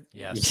assuming is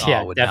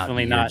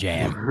definitely not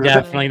jam.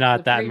 Definitely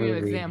not that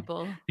movie.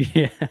 Example.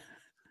 Yeah.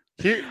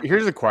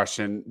 Here's a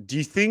question: do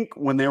you think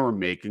when they were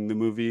making the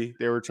movie,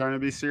 they were trying to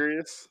be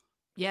serious?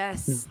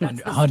 Yes,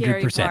 100%.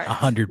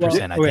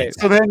 100%. I think.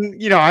 So then,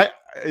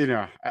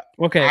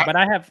 Okay, but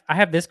I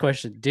have this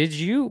question: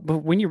 but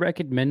when you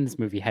recommend this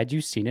movie, had you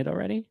seen it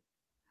already?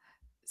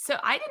 So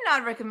I did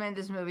not recommend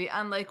this movie,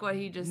 unlike what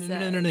he just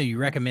said. No. You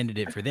recommended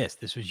it for this.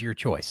 This was your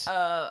choice.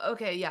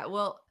 Okay, yeah.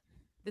 Well,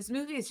 this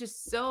movie is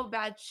just so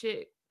bad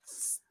shit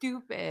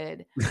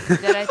stupid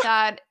that I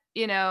thought,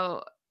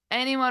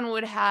 anyone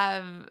would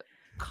have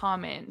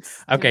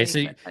comments. Okay, to so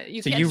make fun-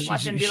 so can't you- just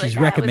watch it and be she's like, "Ah, it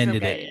was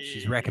recommended okay." it.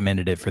 She's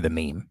recommended it for the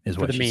meme, is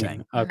for what the she's meme.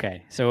 saying.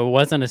 Okay, so it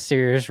wasn't a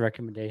serious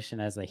recommendation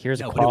as like here's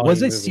No, a but it quality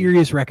was a movie.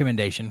 serious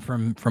recommendation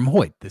from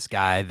Hoyt, this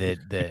guy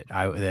that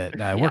I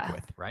work Yeah.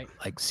 with, right?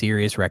 Like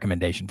serious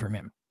recommendation from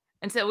him.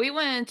 And so we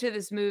went into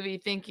this movie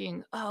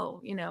thinking,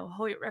 oh,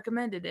 Hoyt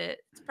recommended it.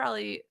 It's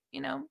probably,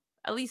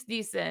 at least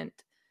decent.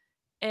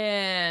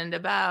 And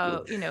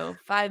about,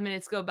 5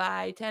 minutes go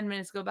by, 10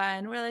 minutes go by,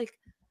 and we're like,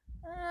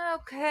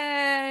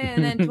 okay.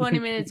 And then 20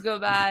 minutes go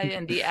by,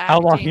 and the How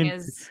long acting in-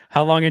 is.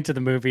 How long into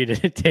the movie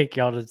did it take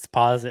y'all to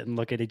pause it and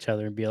look at each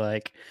other and be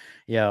like,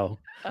 "Yo"?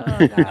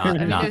 Oh, God. I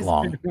mean, Not it was,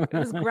 long. It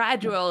was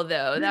gradual,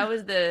 though. That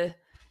was the,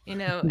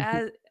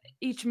 as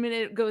each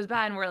minute goes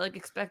by, and we're like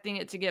expecting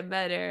it to get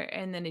better,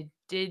 and then it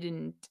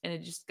didn't, and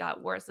it just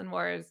got worse and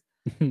worse.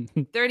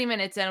 30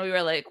 minutes in, we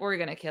were like, we're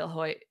gonna kill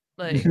Hoyt.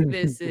 Like,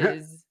 this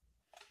is,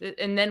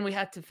 and then we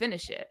had to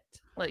finish it.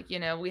 Like,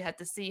 we had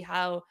to see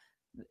how,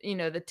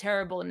 the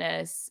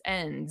terribleness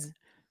ends.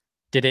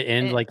 Did it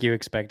end It- like you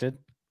expected?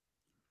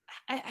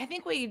 I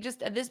think we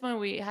just, at this point,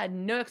 we had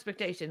no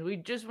expectations. We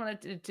just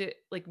wanted to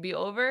like be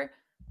over,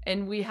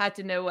 and we had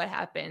to know what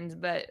happens.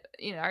 But,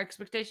 our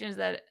expectation is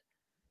that,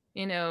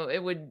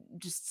 it would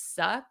just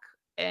suck,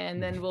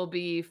 and then we'll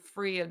be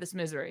free of this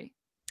misery.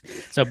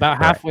 So about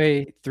Correct.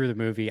 halfway through the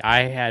movie,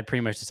 I had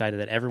pretty much decided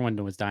that everyone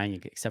was dying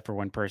except for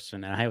one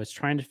person, and I was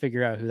trying to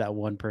figure out who that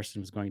one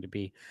person was going to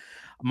be.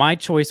 My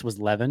choice was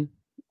Levin.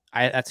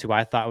 That's who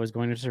I thought was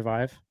going to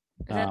survive.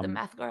 Is that the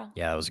math girl?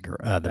 Yeah, that was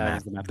That was the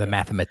math the girl.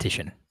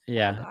 mathematician.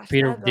 Yeah, gosh,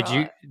 Peter,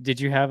 that did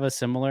you have a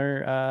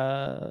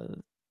similar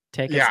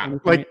take? at Yeah, some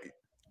point?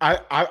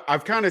 like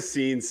I've kind of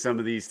seen some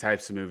of these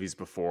types of movies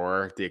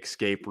before, the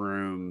escape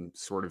room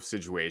sort of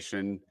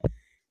situation,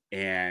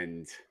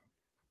 and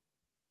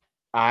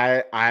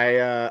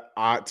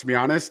to be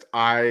honest,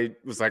 I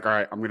was like, all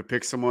right, I'm going to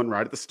pick someone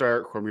right at the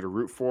start who I'm going to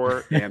root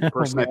for, and the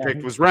person I picked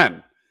man. was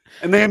Ren,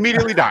 and they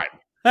immediately died.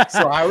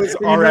 So I was You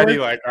know already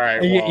what? like, all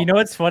right, You well, know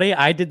what's funny?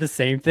 I did the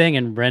same thing,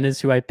 and Ren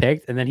is who I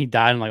picked, and then he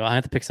died. I'm like, well, I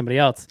have to pick somebody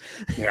else.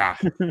 yeah.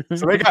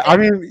 So they got. I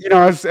mean,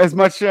 as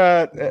much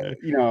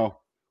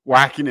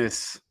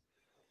wackiness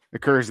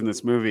occurs in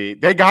this movie,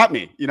 they got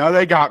me.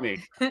 They got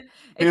me. It's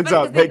Hands funny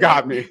up, 'cause they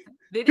got me.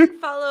 They didn't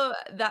follow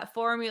that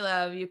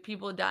formula of you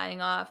people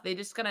dying off. They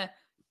just kind of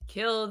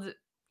killed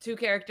two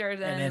characters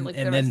and like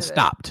the and rest then of it.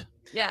 stopped.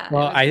 Yeah.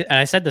 Well, it was-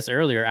 I said this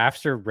earlier.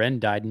 After Ren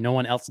died, no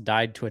one else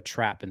died to a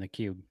trap in the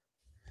cube.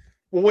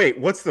 Well, wait,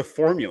 what's the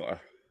formula?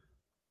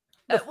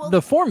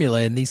 The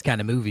formula in these kind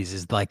of movies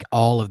is like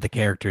all of the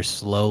characters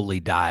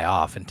slowly die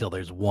off until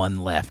there's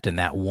one left, and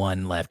that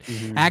one left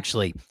Mhm.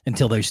 actually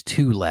until there's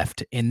two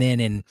left, and then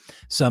in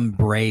some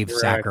brave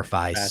Heroic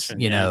sacrifice,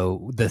 fashion, yeah.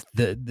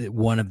 the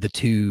one of the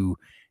two,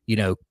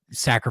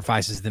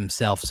 sacrifices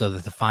themselves so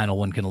that the final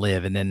one can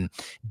live, and then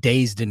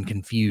dazed and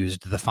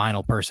confused, the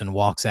final person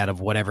walks out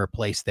of whatever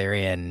place they're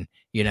in,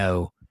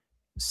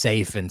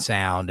 safe and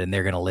sound, and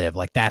they're gonna live.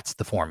 Like that's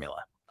the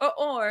formula.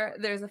 or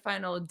there's a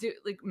final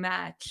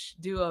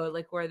duo,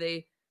 like where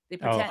they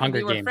pretend Hunger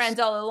we were Games. friends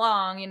all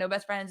along,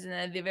 best friends, and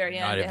then at the very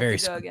end, Not they a have very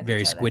to go against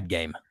very each other. Squid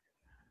Game.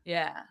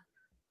 Yeah.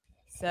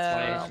 So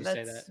funny you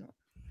say that's,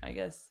 I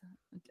guess,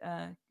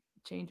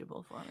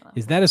 changeable formula.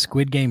 Is that a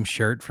Squid Game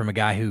shirt from a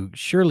guy who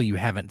surely you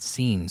haven't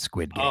seen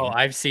Squid Game? Oh,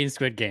 I've seen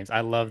Squid Games.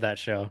 I love that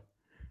show.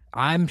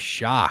 I'm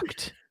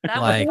shocked. That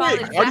like- would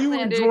fall Wait, how do you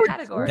exactly under enjoy your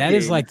category. That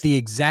is Games. like the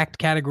exact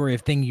category of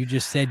thing you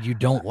just said you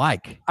don't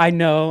like. I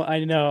know.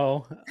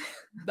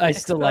 I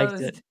still liked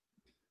it.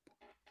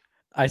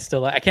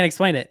 Exposed. I can't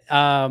explain it.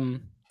 Yeah,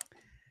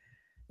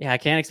 I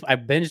can't. I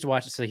binged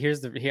watched it. So here.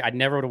 I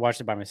never would have watched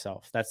it by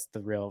myself. That's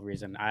the real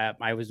reason.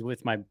 I was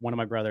with one of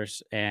my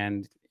brothers,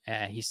 and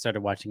he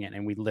started watching it,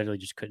 and we literally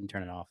just couldn't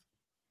turn it off.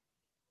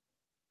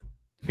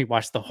 We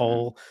watched the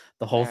whole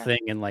Yeah. thing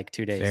in like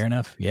 2 days. Fair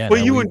enough. Yeah. Well,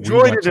 no, you we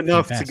enjoyed watched it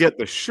enough pretty to fast. get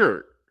the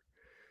shirt.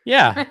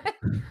 Yeah.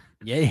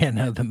 Yeah.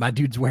 No, my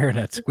dude's wearing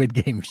a Squid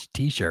Game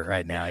T-shirt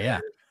right now. Yeah.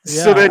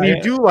 So Yeah, then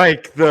you do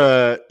like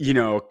the,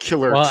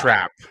 killer Well,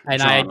 trap.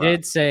 And I genre.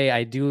 did say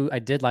I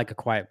did like A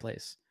Quiet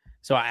Place.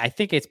 So I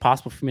think it's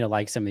possible for me to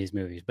like some of these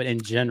movies, but in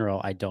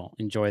general, I don't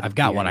enjoy the I've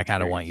got one viewing I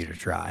kind of want experience. you to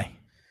try.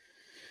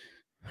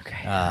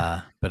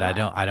 Okay. But I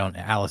don't.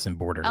 Alice in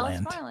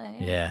Borderland.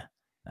 Borderland, Yeah.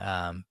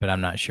 But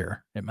I'm not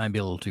sure. It might be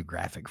a little too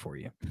graphic for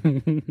you.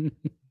 You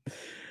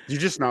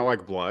just not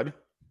like blood?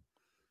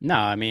 No,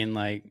 I mean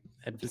like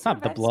it's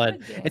not the That's blood.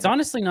 Squid Game. It's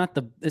honestly not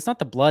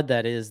the blood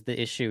that is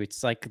the issue.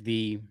 It's like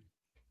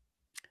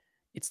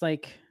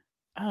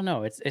I don't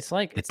know. It's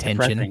like The it's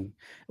tension? depressing.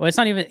 Well, it's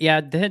not even.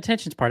 Yeah, the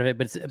tension's part of it,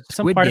 but it's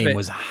some Squid part Game of it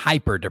was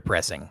hyper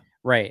depressing.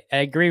 right. I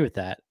agree with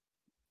that,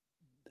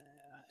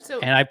 So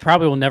and I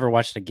probably will never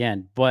watch it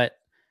again. But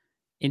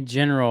in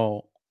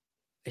general,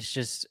 it's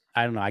just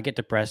I don't know. I get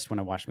depressed when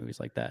I watch movies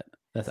like that.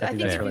 I I think that's if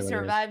you really what it is.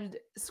 survived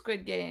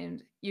Squid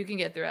Game, you can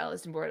get through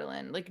Alice in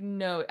Borderland. Like,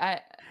 no,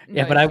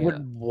 Yeah, but I issue.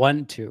 would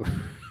want to.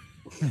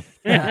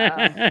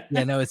 Yeah,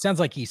 no, it sounds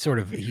like he sort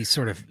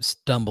of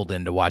stumbled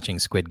into watching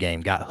Squid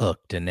Game, got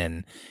hooked, and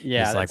then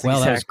Yeah, he's like, that's "Well,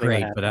 that was exactly what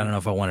great, but I don't happened. know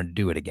if I want to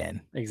do it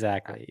again."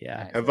 Exactly.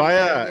 Yeah. Have So I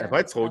there you have go.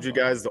 I told you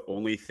Couple. guys the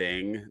only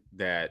thing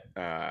that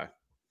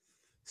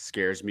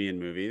scares me in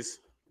movies?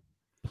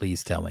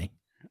 Please tell me.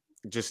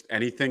 Just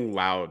anything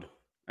loud,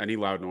 any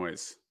loud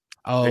noise.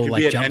 Oh, could be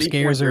like at jump any point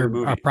scares during are the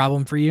a movie.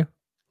 problem for you?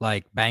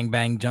 Like bang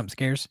bang jump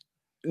scares?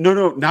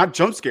 No, not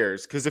jump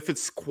scares. Because if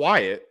it's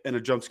quiet and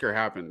a jump scare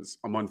happens,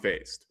 I'm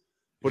unfazed.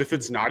 But if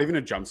it's not even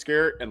a jump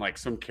scare and like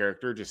some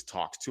character just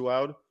talks too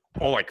loud,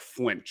 I'll like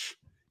flinch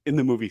in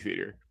the movie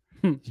theater.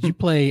 Did you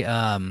play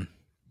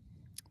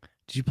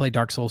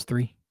Dark Souls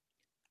 3?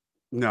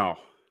 No.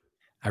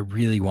 I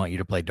really want you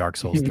to play Dark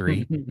Souls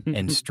 3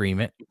 and stream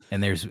it.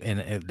 And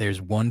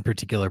there's one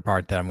particular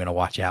part that I'm going to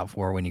watch out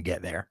for when you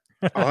get there.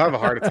 I'll have a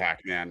heart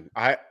attack, man.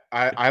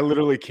 I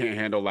literally can't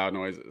handle loud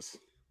noises.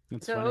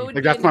 That's So funny. what would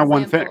Like, be that's an my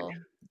one thing. example?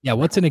 Yeah,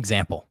 what's an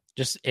example?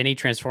 Just any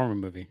Transformer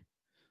movie.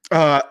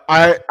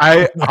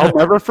 I'll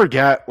never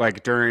forget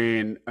like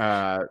during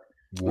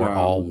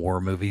All war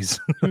movies.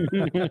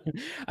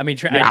 I mean,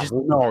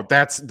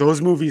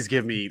 those movies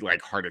give me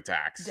like heart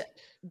attacks.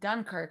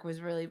 Dunkirk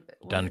was really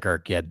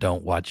Dunkirk. Yeah,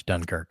 don't watch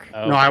Dunkirk.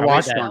 Oh, No, I probably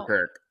watched that.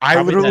 Dunkirk. I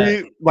probably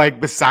literally like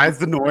besides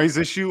the noise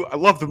issue, I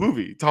love the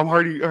movie. Tom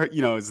Hardy,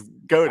 is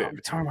goated.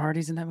 Tom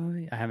Hardy's in that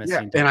movie. I haven't Yeah,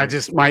 seen. and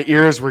Dunkirk. my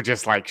ears were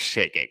just like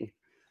shaking.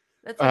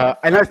 That's like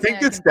the And I first think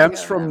thing it can stems think of in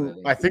that from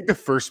movie. I think the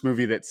first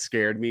movie that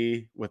scared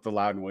me with the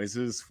loud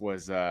noises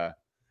was The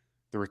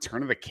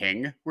Return of the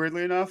King.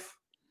 Weirdly enough,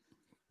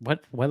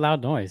 What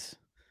loud noise?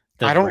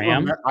 The I don't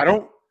ram?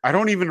 I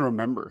don't even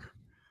remember.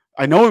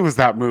 I know it was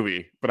that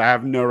movie, but I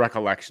have no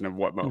recollection of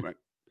what moment.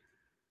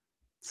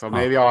 So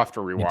maybe I'll have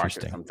to rewatch it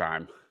Interesting.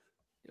 sometime.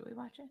 Did we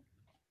watch it?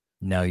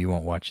 No, you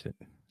won't watch it.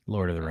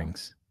 Lord of the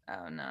Rings.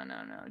 Oh no,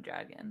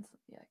 dragons.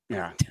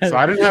 Yeah. Yeah. So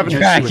I didn't have an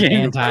issue with Dragon.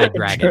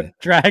 Anti-dragon.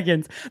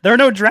 Dragons. There are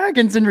no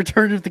dragons in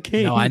Return of the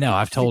King. No, I know.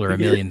 I've told her a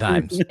million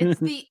times. It's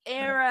the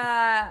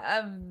era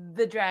of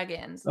the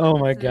dragons. Oh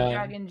my It's the God.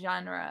 dragon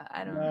genre.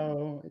 I don't know.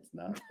 No, it's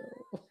not.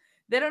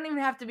 They don't even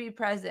have to be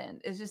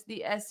present. It's just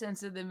the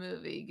essence of the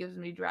movie gives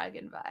me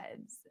dragon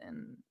vibes,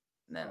 and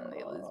then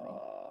they lose me.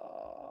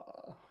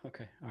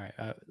 Okay. All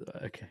right.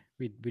 Okay.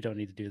 We don't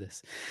need to do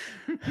this.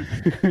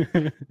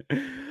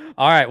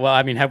 All right. Well,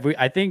 I mean,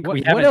 I think we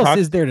What haven't else talked.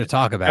 is there to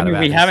talk about? I mean,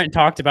 about we this haven't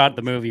talked about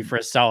the movie for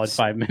a solid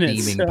 5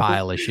 minutes. steaming so-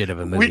 pile of shit of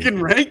a movie? We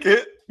can rank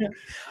it.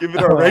 Give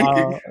it a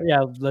ranking.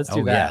 Yeah, let's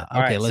do Oh, that. yeah.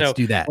 All Okay, right, let's so-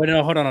 do that. Wait,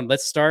 no, hold on.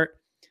 Let's start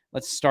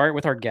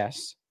with our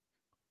guests.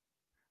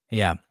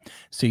 Yeah.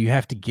 So you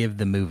have to give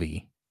the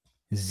movie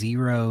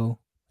 0.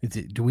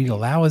 Do we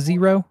allow a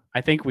 0?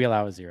 I think we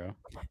allow a 0.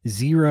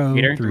 0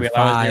 Peter, do through we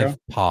allow a 5 0?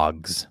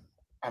 pogs.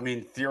 I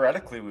mean,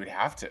 theoretically, we'd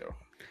have to.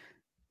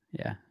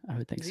 Yeah, I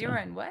would think 0 so.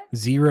 and what?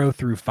 0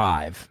 through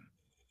 5.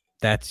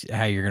 That's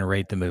how you're going to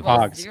rate the movie. Well,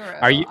 Pogs.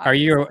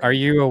 0, Are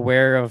you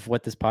aware of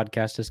what this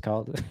podcast is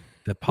called?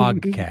 The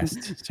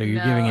Pogcast. So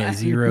you're giving it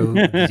 0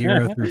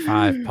 through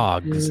 5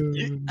 pogs.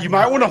 You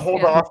might want to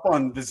hold Yeah. off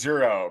on the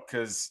 0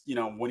 because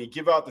when you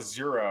give out the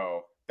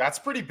 0, that's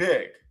pretty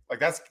big. Like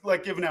that's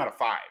like giving out a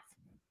 5.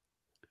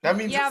 That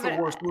means Yeah, it's the but-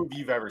 worst movie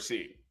you've ever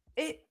seen.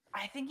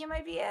 I think it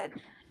might be it.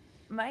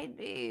 Might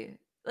be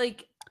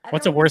like. I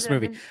What's don't a worse know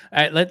if movie?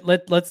 I've All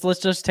right, let's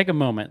just take a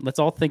moment. Let's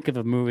all think of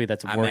a movie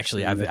that's I'm worse.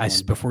 actually, than this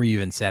one. before you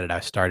even said it, I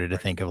started to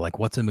think of like,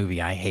 what's a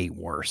movie I hate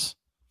worse?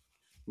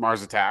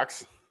 Mars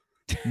Attacks.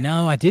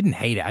 No, I didn't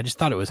hate it. I just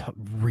thought it was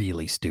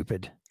really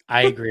stupid.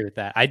 I agree with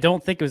that. I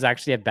don't think it was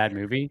actually a bad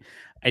movie.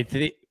 I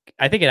think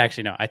it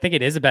actually no. I think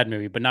it is a bad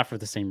movie, but not for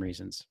the same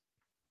reasons.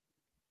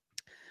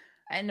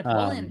 And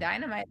Napoleon Um,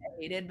 Dynamite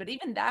I hated, but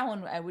even that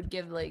one I would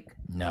give like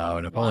No,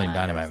 a Napoleon 1 or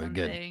Dynamite was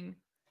good. something,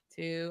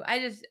 2. I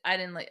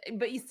didn't like,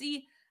 but you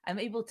see, I'm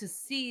able to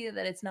see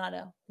that it's not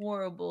a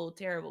horrible,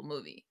 terrible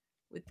movie.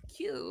 With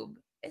Cube,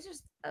 it's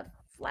just a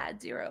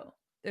flat 0.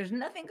 There's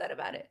nothing good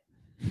about it.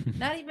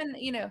 Not even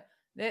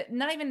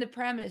not even the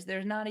premise.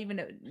 There's not even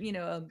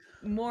a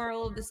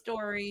moral of the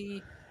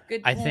story.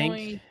 Good I point.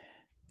 think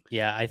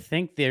Yeah, I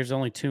think there's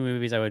only 2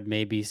 movies I would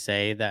maybe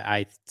say that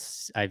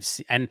I've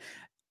seen,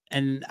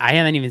 and I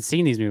haven't even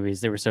seen these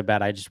movies. They were so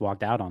bad I just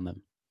walked out on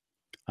them.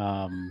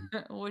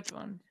 Which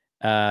one?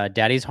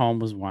 Daddy's Home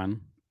was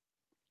one.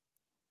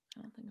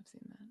 I don't think I've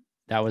seen that.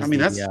 That was I mean,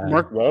 the, that's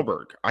Mark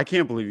Wahlberg. I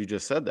can't believe you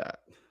just said that.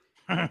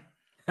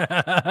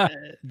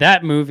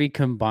 that movie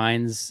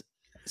combines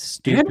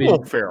And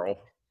Will stupid Ferrell.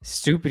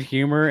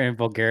 humor and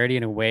vulgarity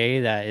in a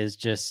way that is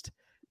just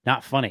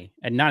not funny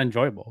and not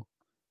enjoyable.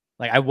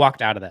 Like I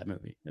walked out of that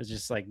movie. It was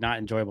just like not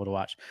enjoyable to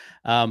watch.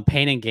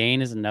 Pain and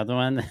Gain is another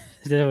one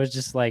that was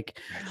just like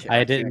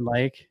I didn't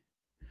like.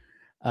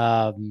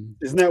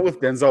 Isn't that with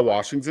Denzel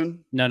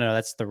Washington? No,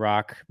 that's The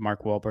Rock,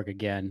 Mark Wahlberg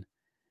again,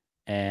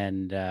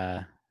 and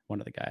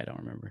one other guy I don't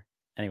remember.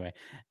 Anyway,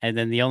 and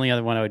then the only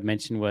other one I would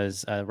mention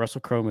was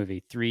Russell Crowe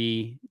movie,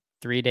 3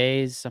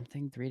 days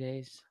something, 3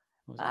 days.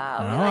 What was it?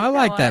 I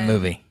like that one.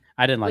 movie.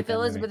 I didn't like With that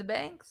movie. Elizabeth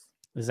Banks.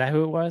 Is that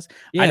who it was? I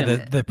Yeah,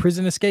 didn't- the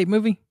prison escape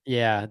movie.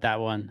 Yeah, that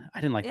one.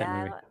 I didn't like Yeah, that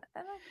movie. I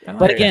I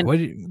But like again, that. What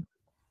do you-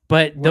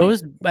 But What do you-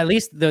 those,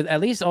 at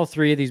least all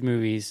three of these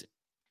movies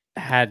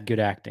had good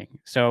acting.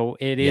 So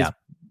it is Yeah.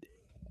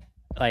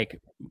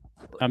 like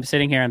I'm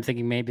sitting here, I'm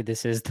thinking maybe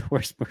this is the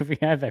worst movie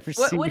I've ever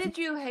seen. What did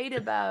you hate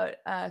about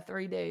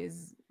 3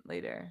 Days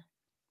Later?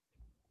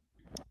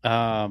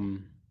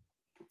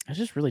 It's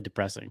just really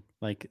depressing.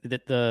 Like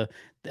the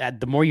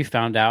more you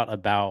found out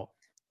about,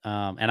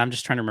 and I'm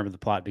just trying to remember the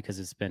plot because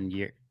it's been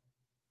years.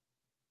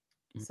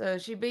 So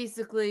she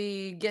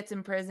basically gets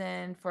in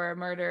prison for a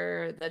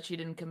murder that she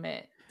didn't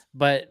commit.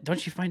 But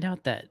don't you find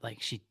out that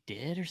like she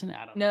did or something?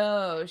 I don't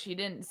know. No, she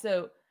didn't.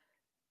 So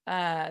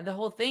the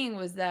whole thing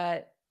was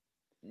that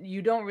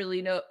you don't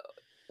really know.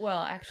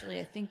 Well, actually,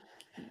 I think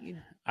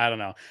I don't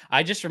know.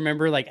 I just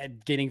remember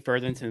like getting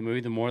further into the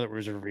movie, the more that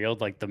was revealed,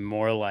 like the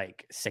more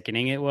like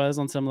sickening it was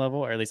on some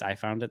level, or at least I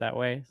found it that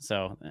way.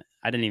 So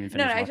I didn't even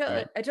finish. No, watching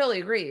it. I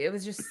totally agree. It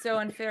was just so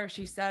unfair.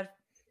 She sat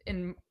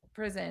in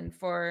prison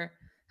for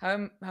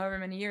however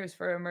many years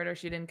for a murder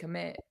she didn't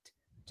commit,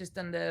 just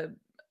on the,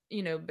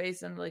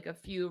 based on like a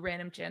few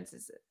random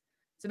chances.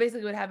 So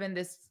basically what happened,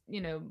 this,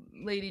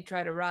 lady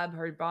tried to rob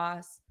her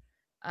boss,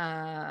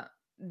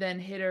 then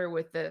hit her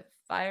with the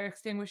fire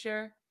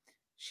extinguisher.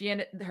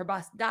 Her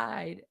boss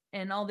died,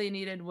 and all they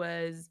needed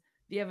was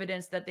the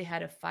evidence that they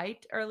had a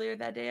fight earlier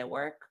that day at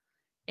work.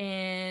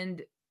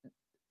 And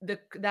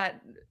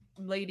that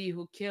lady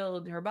who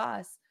killed her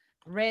boss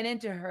ran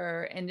into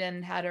her and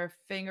then had her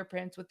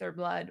fingerprints with her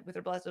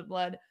blessed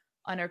blood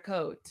on her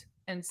coat.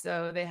 And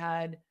so they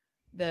had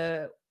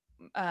the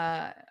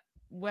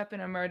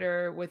weapon of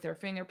murder with her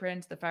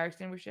fingerprints, the fire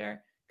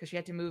extinguisher, because she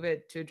had to move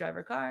it to drive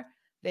her car.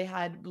 They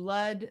had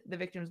blood, the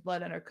victim's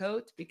blood on her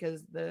coat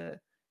because the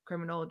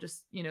criminal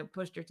just,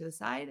 pushed her to the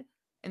side.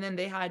 And then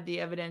they had the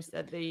evidence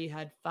that they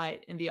had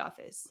fight in the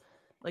office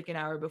like an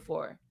hour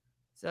before.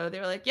 So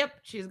they were like, yep,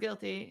 she's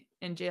guilty,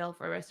 in jail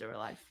for the rest of her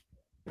life.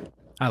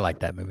 I like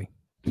that movie.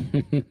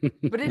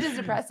 But it is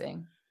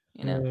depressing,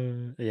 Yeah.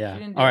 didn't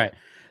do All right. it.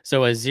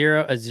 So a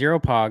zero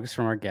pogs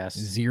from our guest.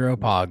 0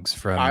 pogs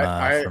from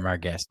our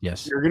guest.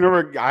 Yes. You're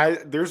gonna.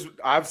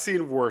 I've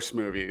seen worse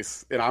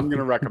movies, and I'm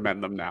gonna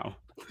recommend them now.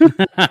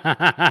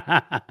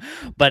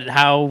 But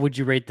how would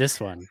you rate this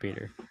one,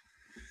 Peter?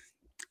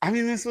 I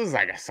mean, this was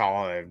like a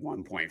solid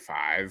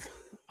 1.5.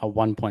 A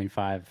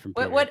 1.5 from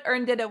Peter. What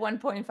earned it a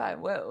 1.5?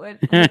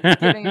 What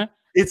giving it?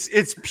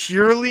 It's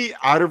purely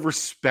out of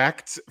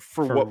respect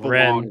for what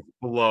Ren.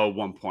 belongs below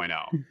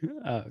 1.0.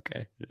 Oh,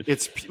 okay.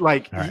 It's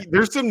like All right.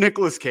 there's some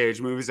Nicolas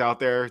Cage movies out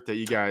there that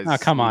you guys. Oh,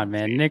 come on, need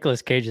to man. see.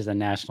 Nicolas Cage is a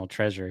national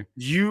treasure.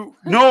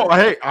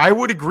 I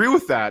would agree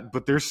with that,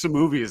 but there's some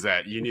movies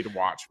that you need to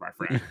watch, my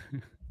friend.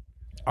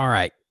 All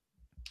right.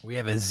 We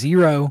have a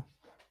 0.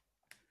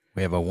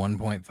 We have a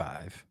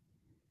 1.5.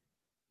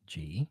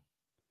 G.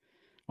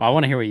 Well, I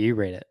want to hear what you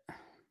rate it.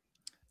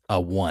 A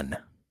 1.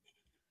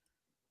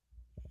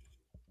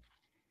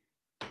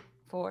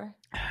 4.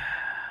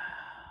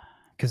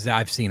 Because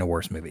I've seen a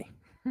worse movie.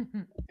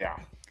 Yeah.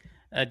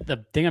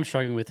 The thing I'm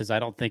struggling with is I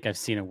don't think I've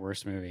seen a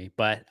worse movie,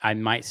 but I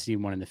might see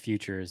one in the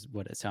future is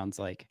what it sounds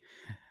like.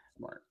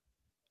 Smart.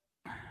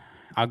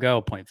 I'll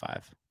go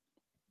 0.5.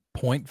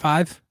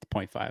 0.5?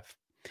 0.5.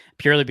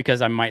 Purely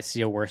because I might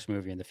see a worse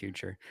movie in the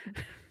future.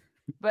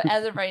 But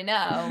as of right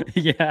now,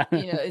 Yeah.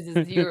 it's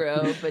a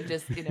 0, but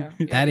just,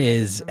 That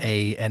is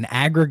an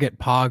aggregate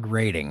POG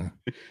rating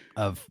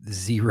of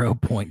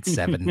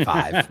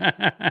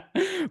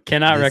 0.75.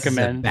 Cannot This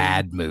recommend. is a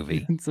bad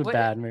movie. It's a What-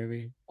 bad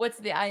movie. What's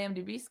the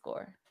IMDb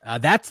score?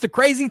 That's the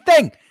crazy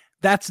thing.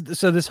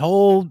 So this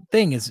whole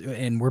thing is,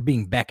 and we're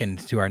being beckoned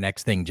to our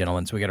next thing,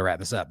 gentlemen. So we got to wrap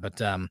this up.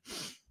 But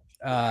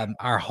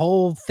our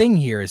whole thing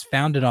here is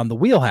founded on the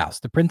wheelhouse,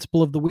 the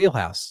principle of the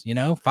wheelhouse.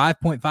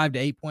 5.5 to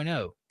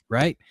 8.0.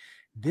 Right?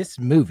 This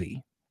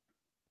movie,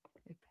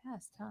 It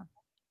passed, huh?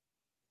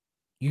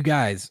 you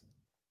guys,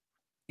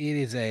 it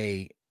is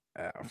a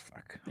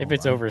fuck. If Hold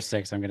it's on. over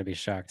 6, I'm going to be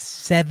shocked.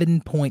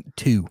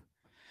 7.2.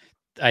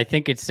 I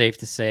think it's safe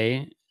to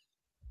say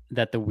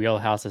that the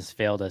wheelhouse has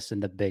failed us in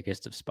the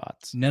biggest of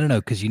spots. No,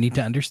 because you need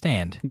to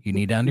understand. You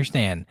need to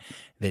understand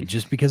that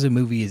just because a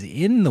movie is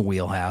in the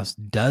wheelhouse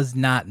does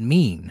not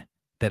mean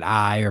that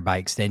I, or by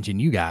extension,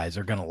 you guys,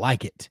 are going to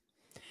like it.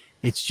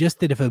 It's just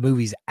that if a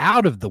movie's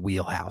out of the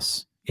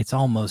wheelhouse, it's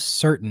almost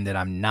certain that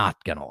I'm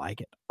not going to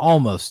like it.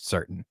 Almost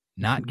certain.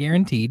 Not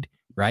guaranteed,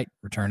 right?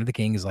 Return of the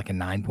King is like a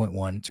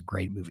 9.1. It's a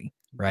great movie,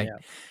 right?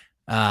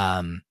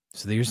 Yeah.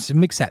 So there's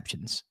some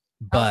exceptions,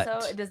 but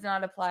Also, it does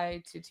not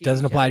apply to TV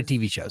doesn't apply to shows.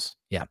 TV shows.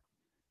 Yeah.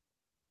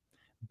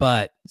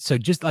 But so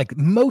just like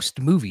most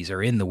movies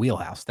are in the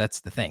wheelhouse. That's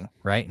the thing,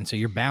 right? And so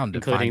you're bound to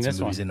Including find some this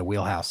movies one. in the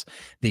wheelhouse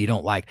that you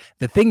don't like.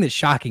 The thing that's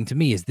shocking to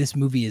me is this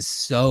movie is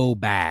so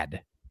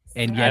bad,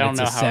 and I yet don't it's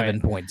a know how it-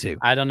 7.2.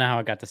 I don't know how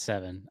it got to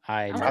 7.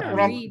 I'm That's gonna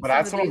what read but some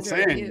that's of what I'm these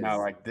saying. reviews.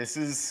 Like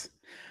there's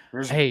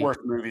Hey. worse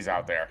movies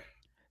out there.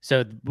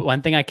 So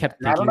one thing I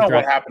kept And I don't thinking know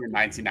what throughout- happened in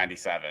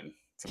 1997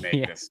 to make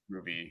Yeah. this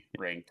movie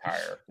rank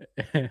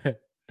higher.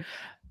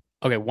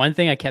 Okay, one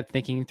thing I kept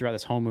thinking throughout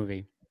this whole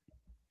movie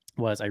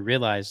was I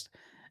realized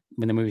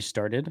when the movie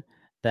started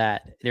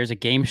that there's a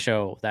game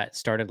show that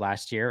started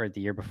last year or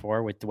the year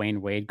before with Dwayne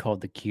Wade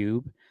called The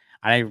Cube.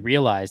 And I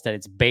realized that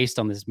it's based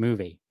on this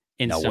movie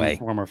in No some way.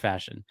 form or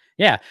fashion.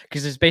 Yeah,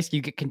 because it's basically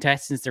you get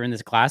contestants, they're in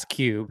this glass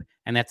cube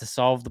and they have to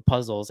solve the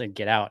puzzles and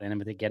get out. And then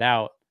when they get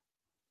out,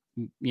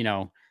 you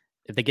know,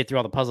 if they get through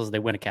all the puzzles, they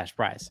win a cash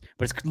prize.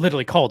 But it's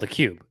literally called The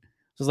Cube.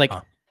 So it's like,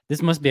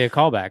 this must be a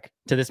callback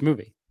to this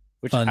movie.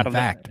 Which Fun I don't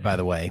fact, know. by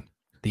the way,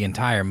 the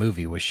entire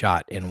movie was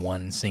shot in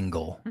one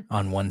single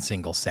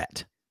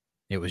set.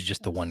 It was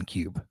just the one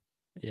cube,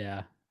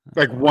 Yeah.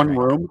 Like one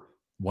room.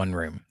 one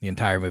room. The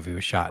entire movie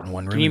was shot in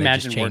one room. Can you and they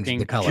just imagine changed working-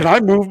 the color? Can I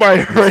move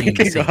my From scene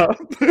to ranking scene. up?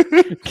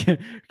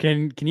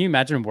 Can you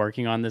imagine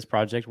working on this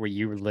project where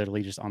you were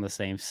literally just on the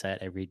same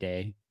set every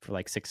day for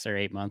like 6 or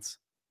 8 months?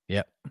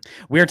 Yep.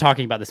 We were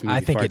talking about this movie. I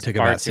think far- it took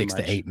far about too 6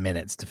 to much. 8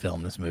 minutes to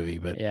film this movie,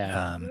 but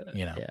Yeah.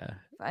 you know, Yeah.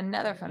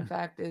 Another fun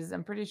fact is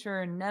I'm pretty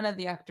sure none of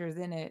the actors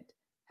in it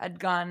had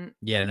gone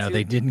no, to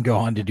they didn't go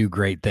on to do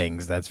great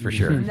things. That's for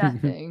sure.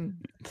 nothing.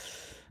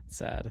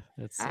 Sad.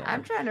 It's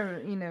I'm trying to,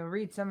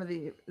 read some of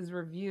these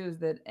reviews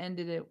that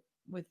ended it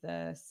with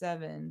a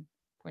 7.3.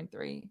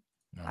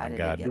 Oh How my did it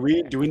god,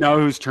 get Do we know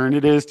whose turn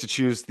it is to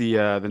choose the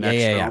next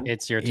yeah. film?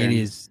 It's your turn. it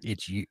is.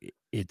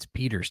 It's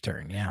Peter's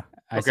turn. Yeah,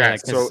 I say Okay,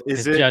 that 'cause- so is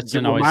 'cause it?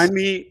 Justin always- Remind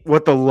me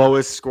what the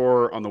lowest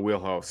score on the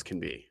Wheelhouse can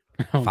be.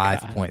 Oh, God.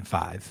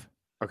 5.5.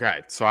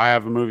 Okay, so I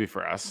have a movie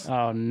for us.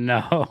 Oh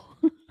no.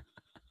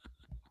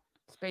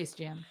 Space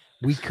Jam.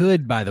 We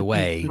could, by the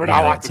way, We're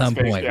not at watching some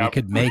Space point, we Jam.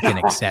 could make an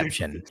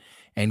exception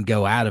and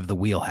go out of the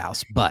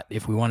wheelhouse. But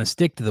if we want to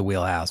stick to the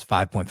wheelhouse,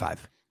 5.5.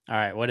 All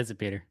right. What is it,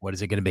 Peter? What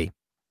is it going to be?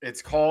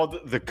 It's called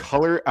The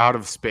Color Out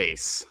of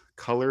Space.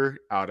 Color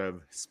Out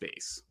of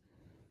Space.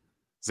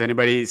 Has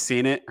anybody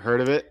seen it?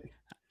 Heard of it?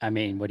 I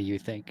mean, what do you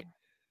think?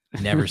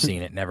 Never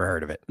seen it. Never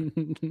heard of it.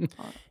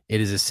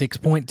 It is a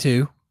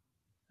 6.2.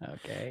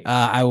 Okay.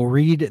 I will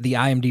read the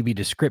IMDb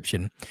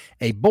description.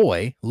 A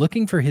boy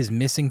looking for his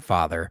missing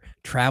father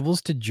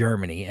travels to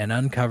Germany and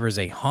uncovers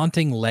a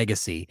haunting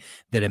legacy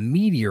that a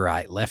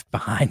meteorite left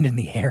behind in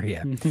the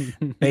area,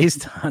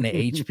 based on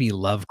H.P.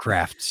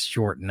 Lovecraft's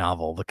short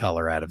novel, The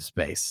Color Out of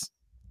Space.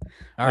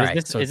 All Is right,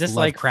 this- so is it's this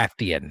like-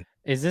 Lovecraftian.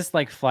 Is this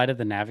like Flight of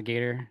the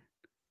Navigator?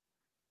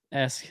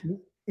 Esque.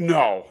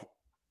 No.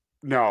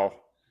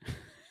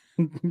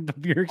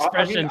 Your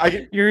expression.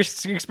 I- Your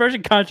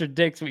expression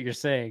contradicts what you're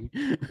saying.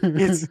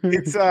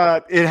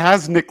 it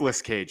has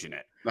Nicolas Cage in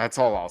it. That's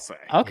all I'll say.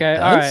 Okay. It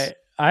All does? right.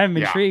 I'm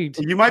Yeah. intrigued.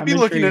 You might I'm be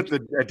looking at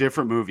intrigued. a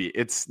different movie.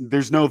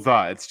 There's no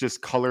it's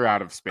just Color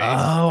Out of Space.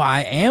 Oh,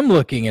 I am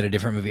looking at a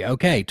different movie.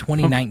 Okay,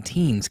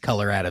 2019's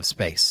Color Out of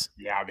Space.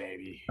 Yeah,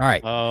 baby. All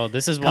right. Oh,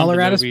 this is one Color of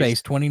the Out of movies-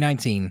 Space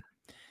 2019.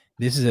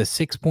 This is a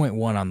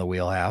 6.1 on the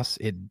Wheelhouse.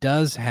 It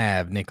does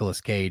have Nicolas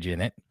Cage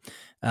in it.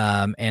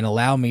 And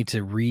allow me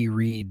to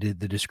reread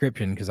the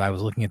description because I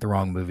was looking at the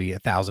wrong movie.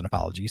 1,000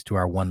 apologies to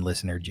our one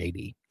listener,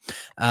 JD.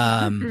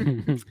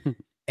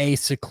 A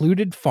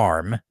secluded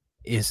farm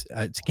is,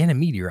 it's again a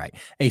meteorite.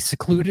 A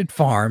secluded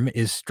farm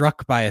is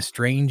struck by a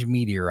strange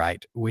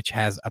meteorite, which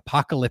has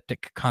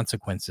apocalyptic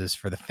consequences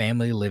for the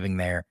family living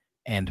there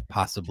and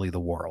possibly the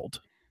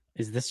world.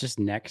 Is this just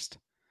next?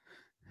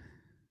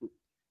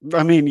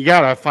 I mean, you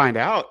gotta find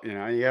out. You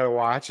gotta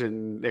watch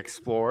and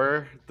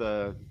explore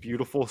the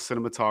beautiful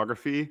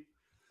cinematography.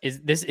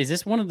 Is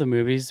this one of the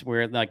movies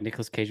where like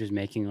Nicolas Cage was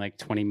making like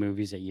 20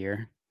 movies a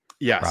year?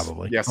 Yes,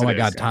 Probably. Yes. Oh my it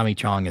God, is. Tommy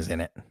Chong is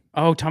in it.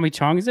 Oh, Tommy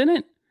Chong is in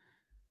it.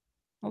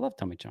 I love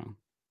Tommy Chong.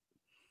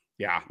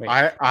 Yeah, Wait.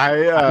 I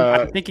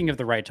I'm thinking of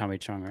the right Tommy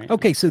Chong, right?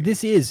 Okay, so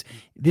this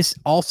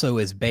also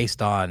is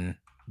based on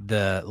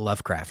the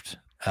Lovecraft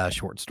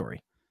short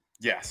story.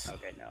 yes,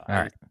 Okay, no. All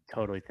I'm right.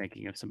 totally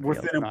thinking of somebody with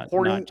else, an not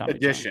important Tommy Chong.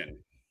 addition,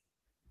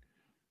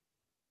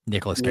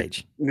 Nicolas Ni-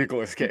 Cage.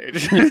 Nicolas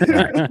Cage. All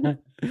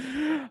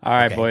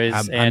right, Okay, boys.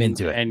 I'm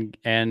into it.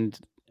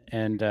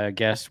 And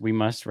guess we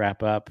must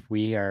wrap up.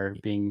 We are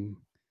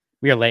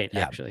late, Yeah.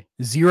 actually.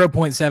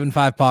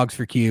 0.75 pogs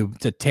for Cube.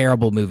 It's a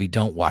terrible movie.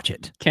 Don't watch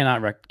it.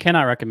 Cannot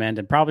recommend,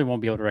 and probably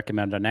won't be able to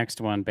recommend our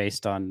next one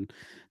based on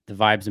the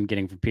vibes I'm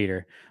getting from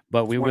Peter.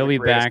 But we One will of the be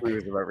greatest back.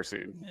 movies I've ever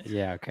seen.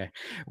 Yeah, okay.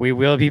 We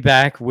will be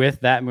back with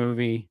that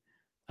movie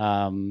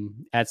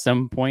at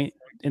some point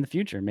in the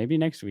future, maybe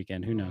next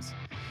weekend. Who knows?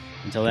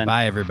 Until then.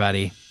 Bye,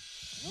 everybody.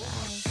 Bye.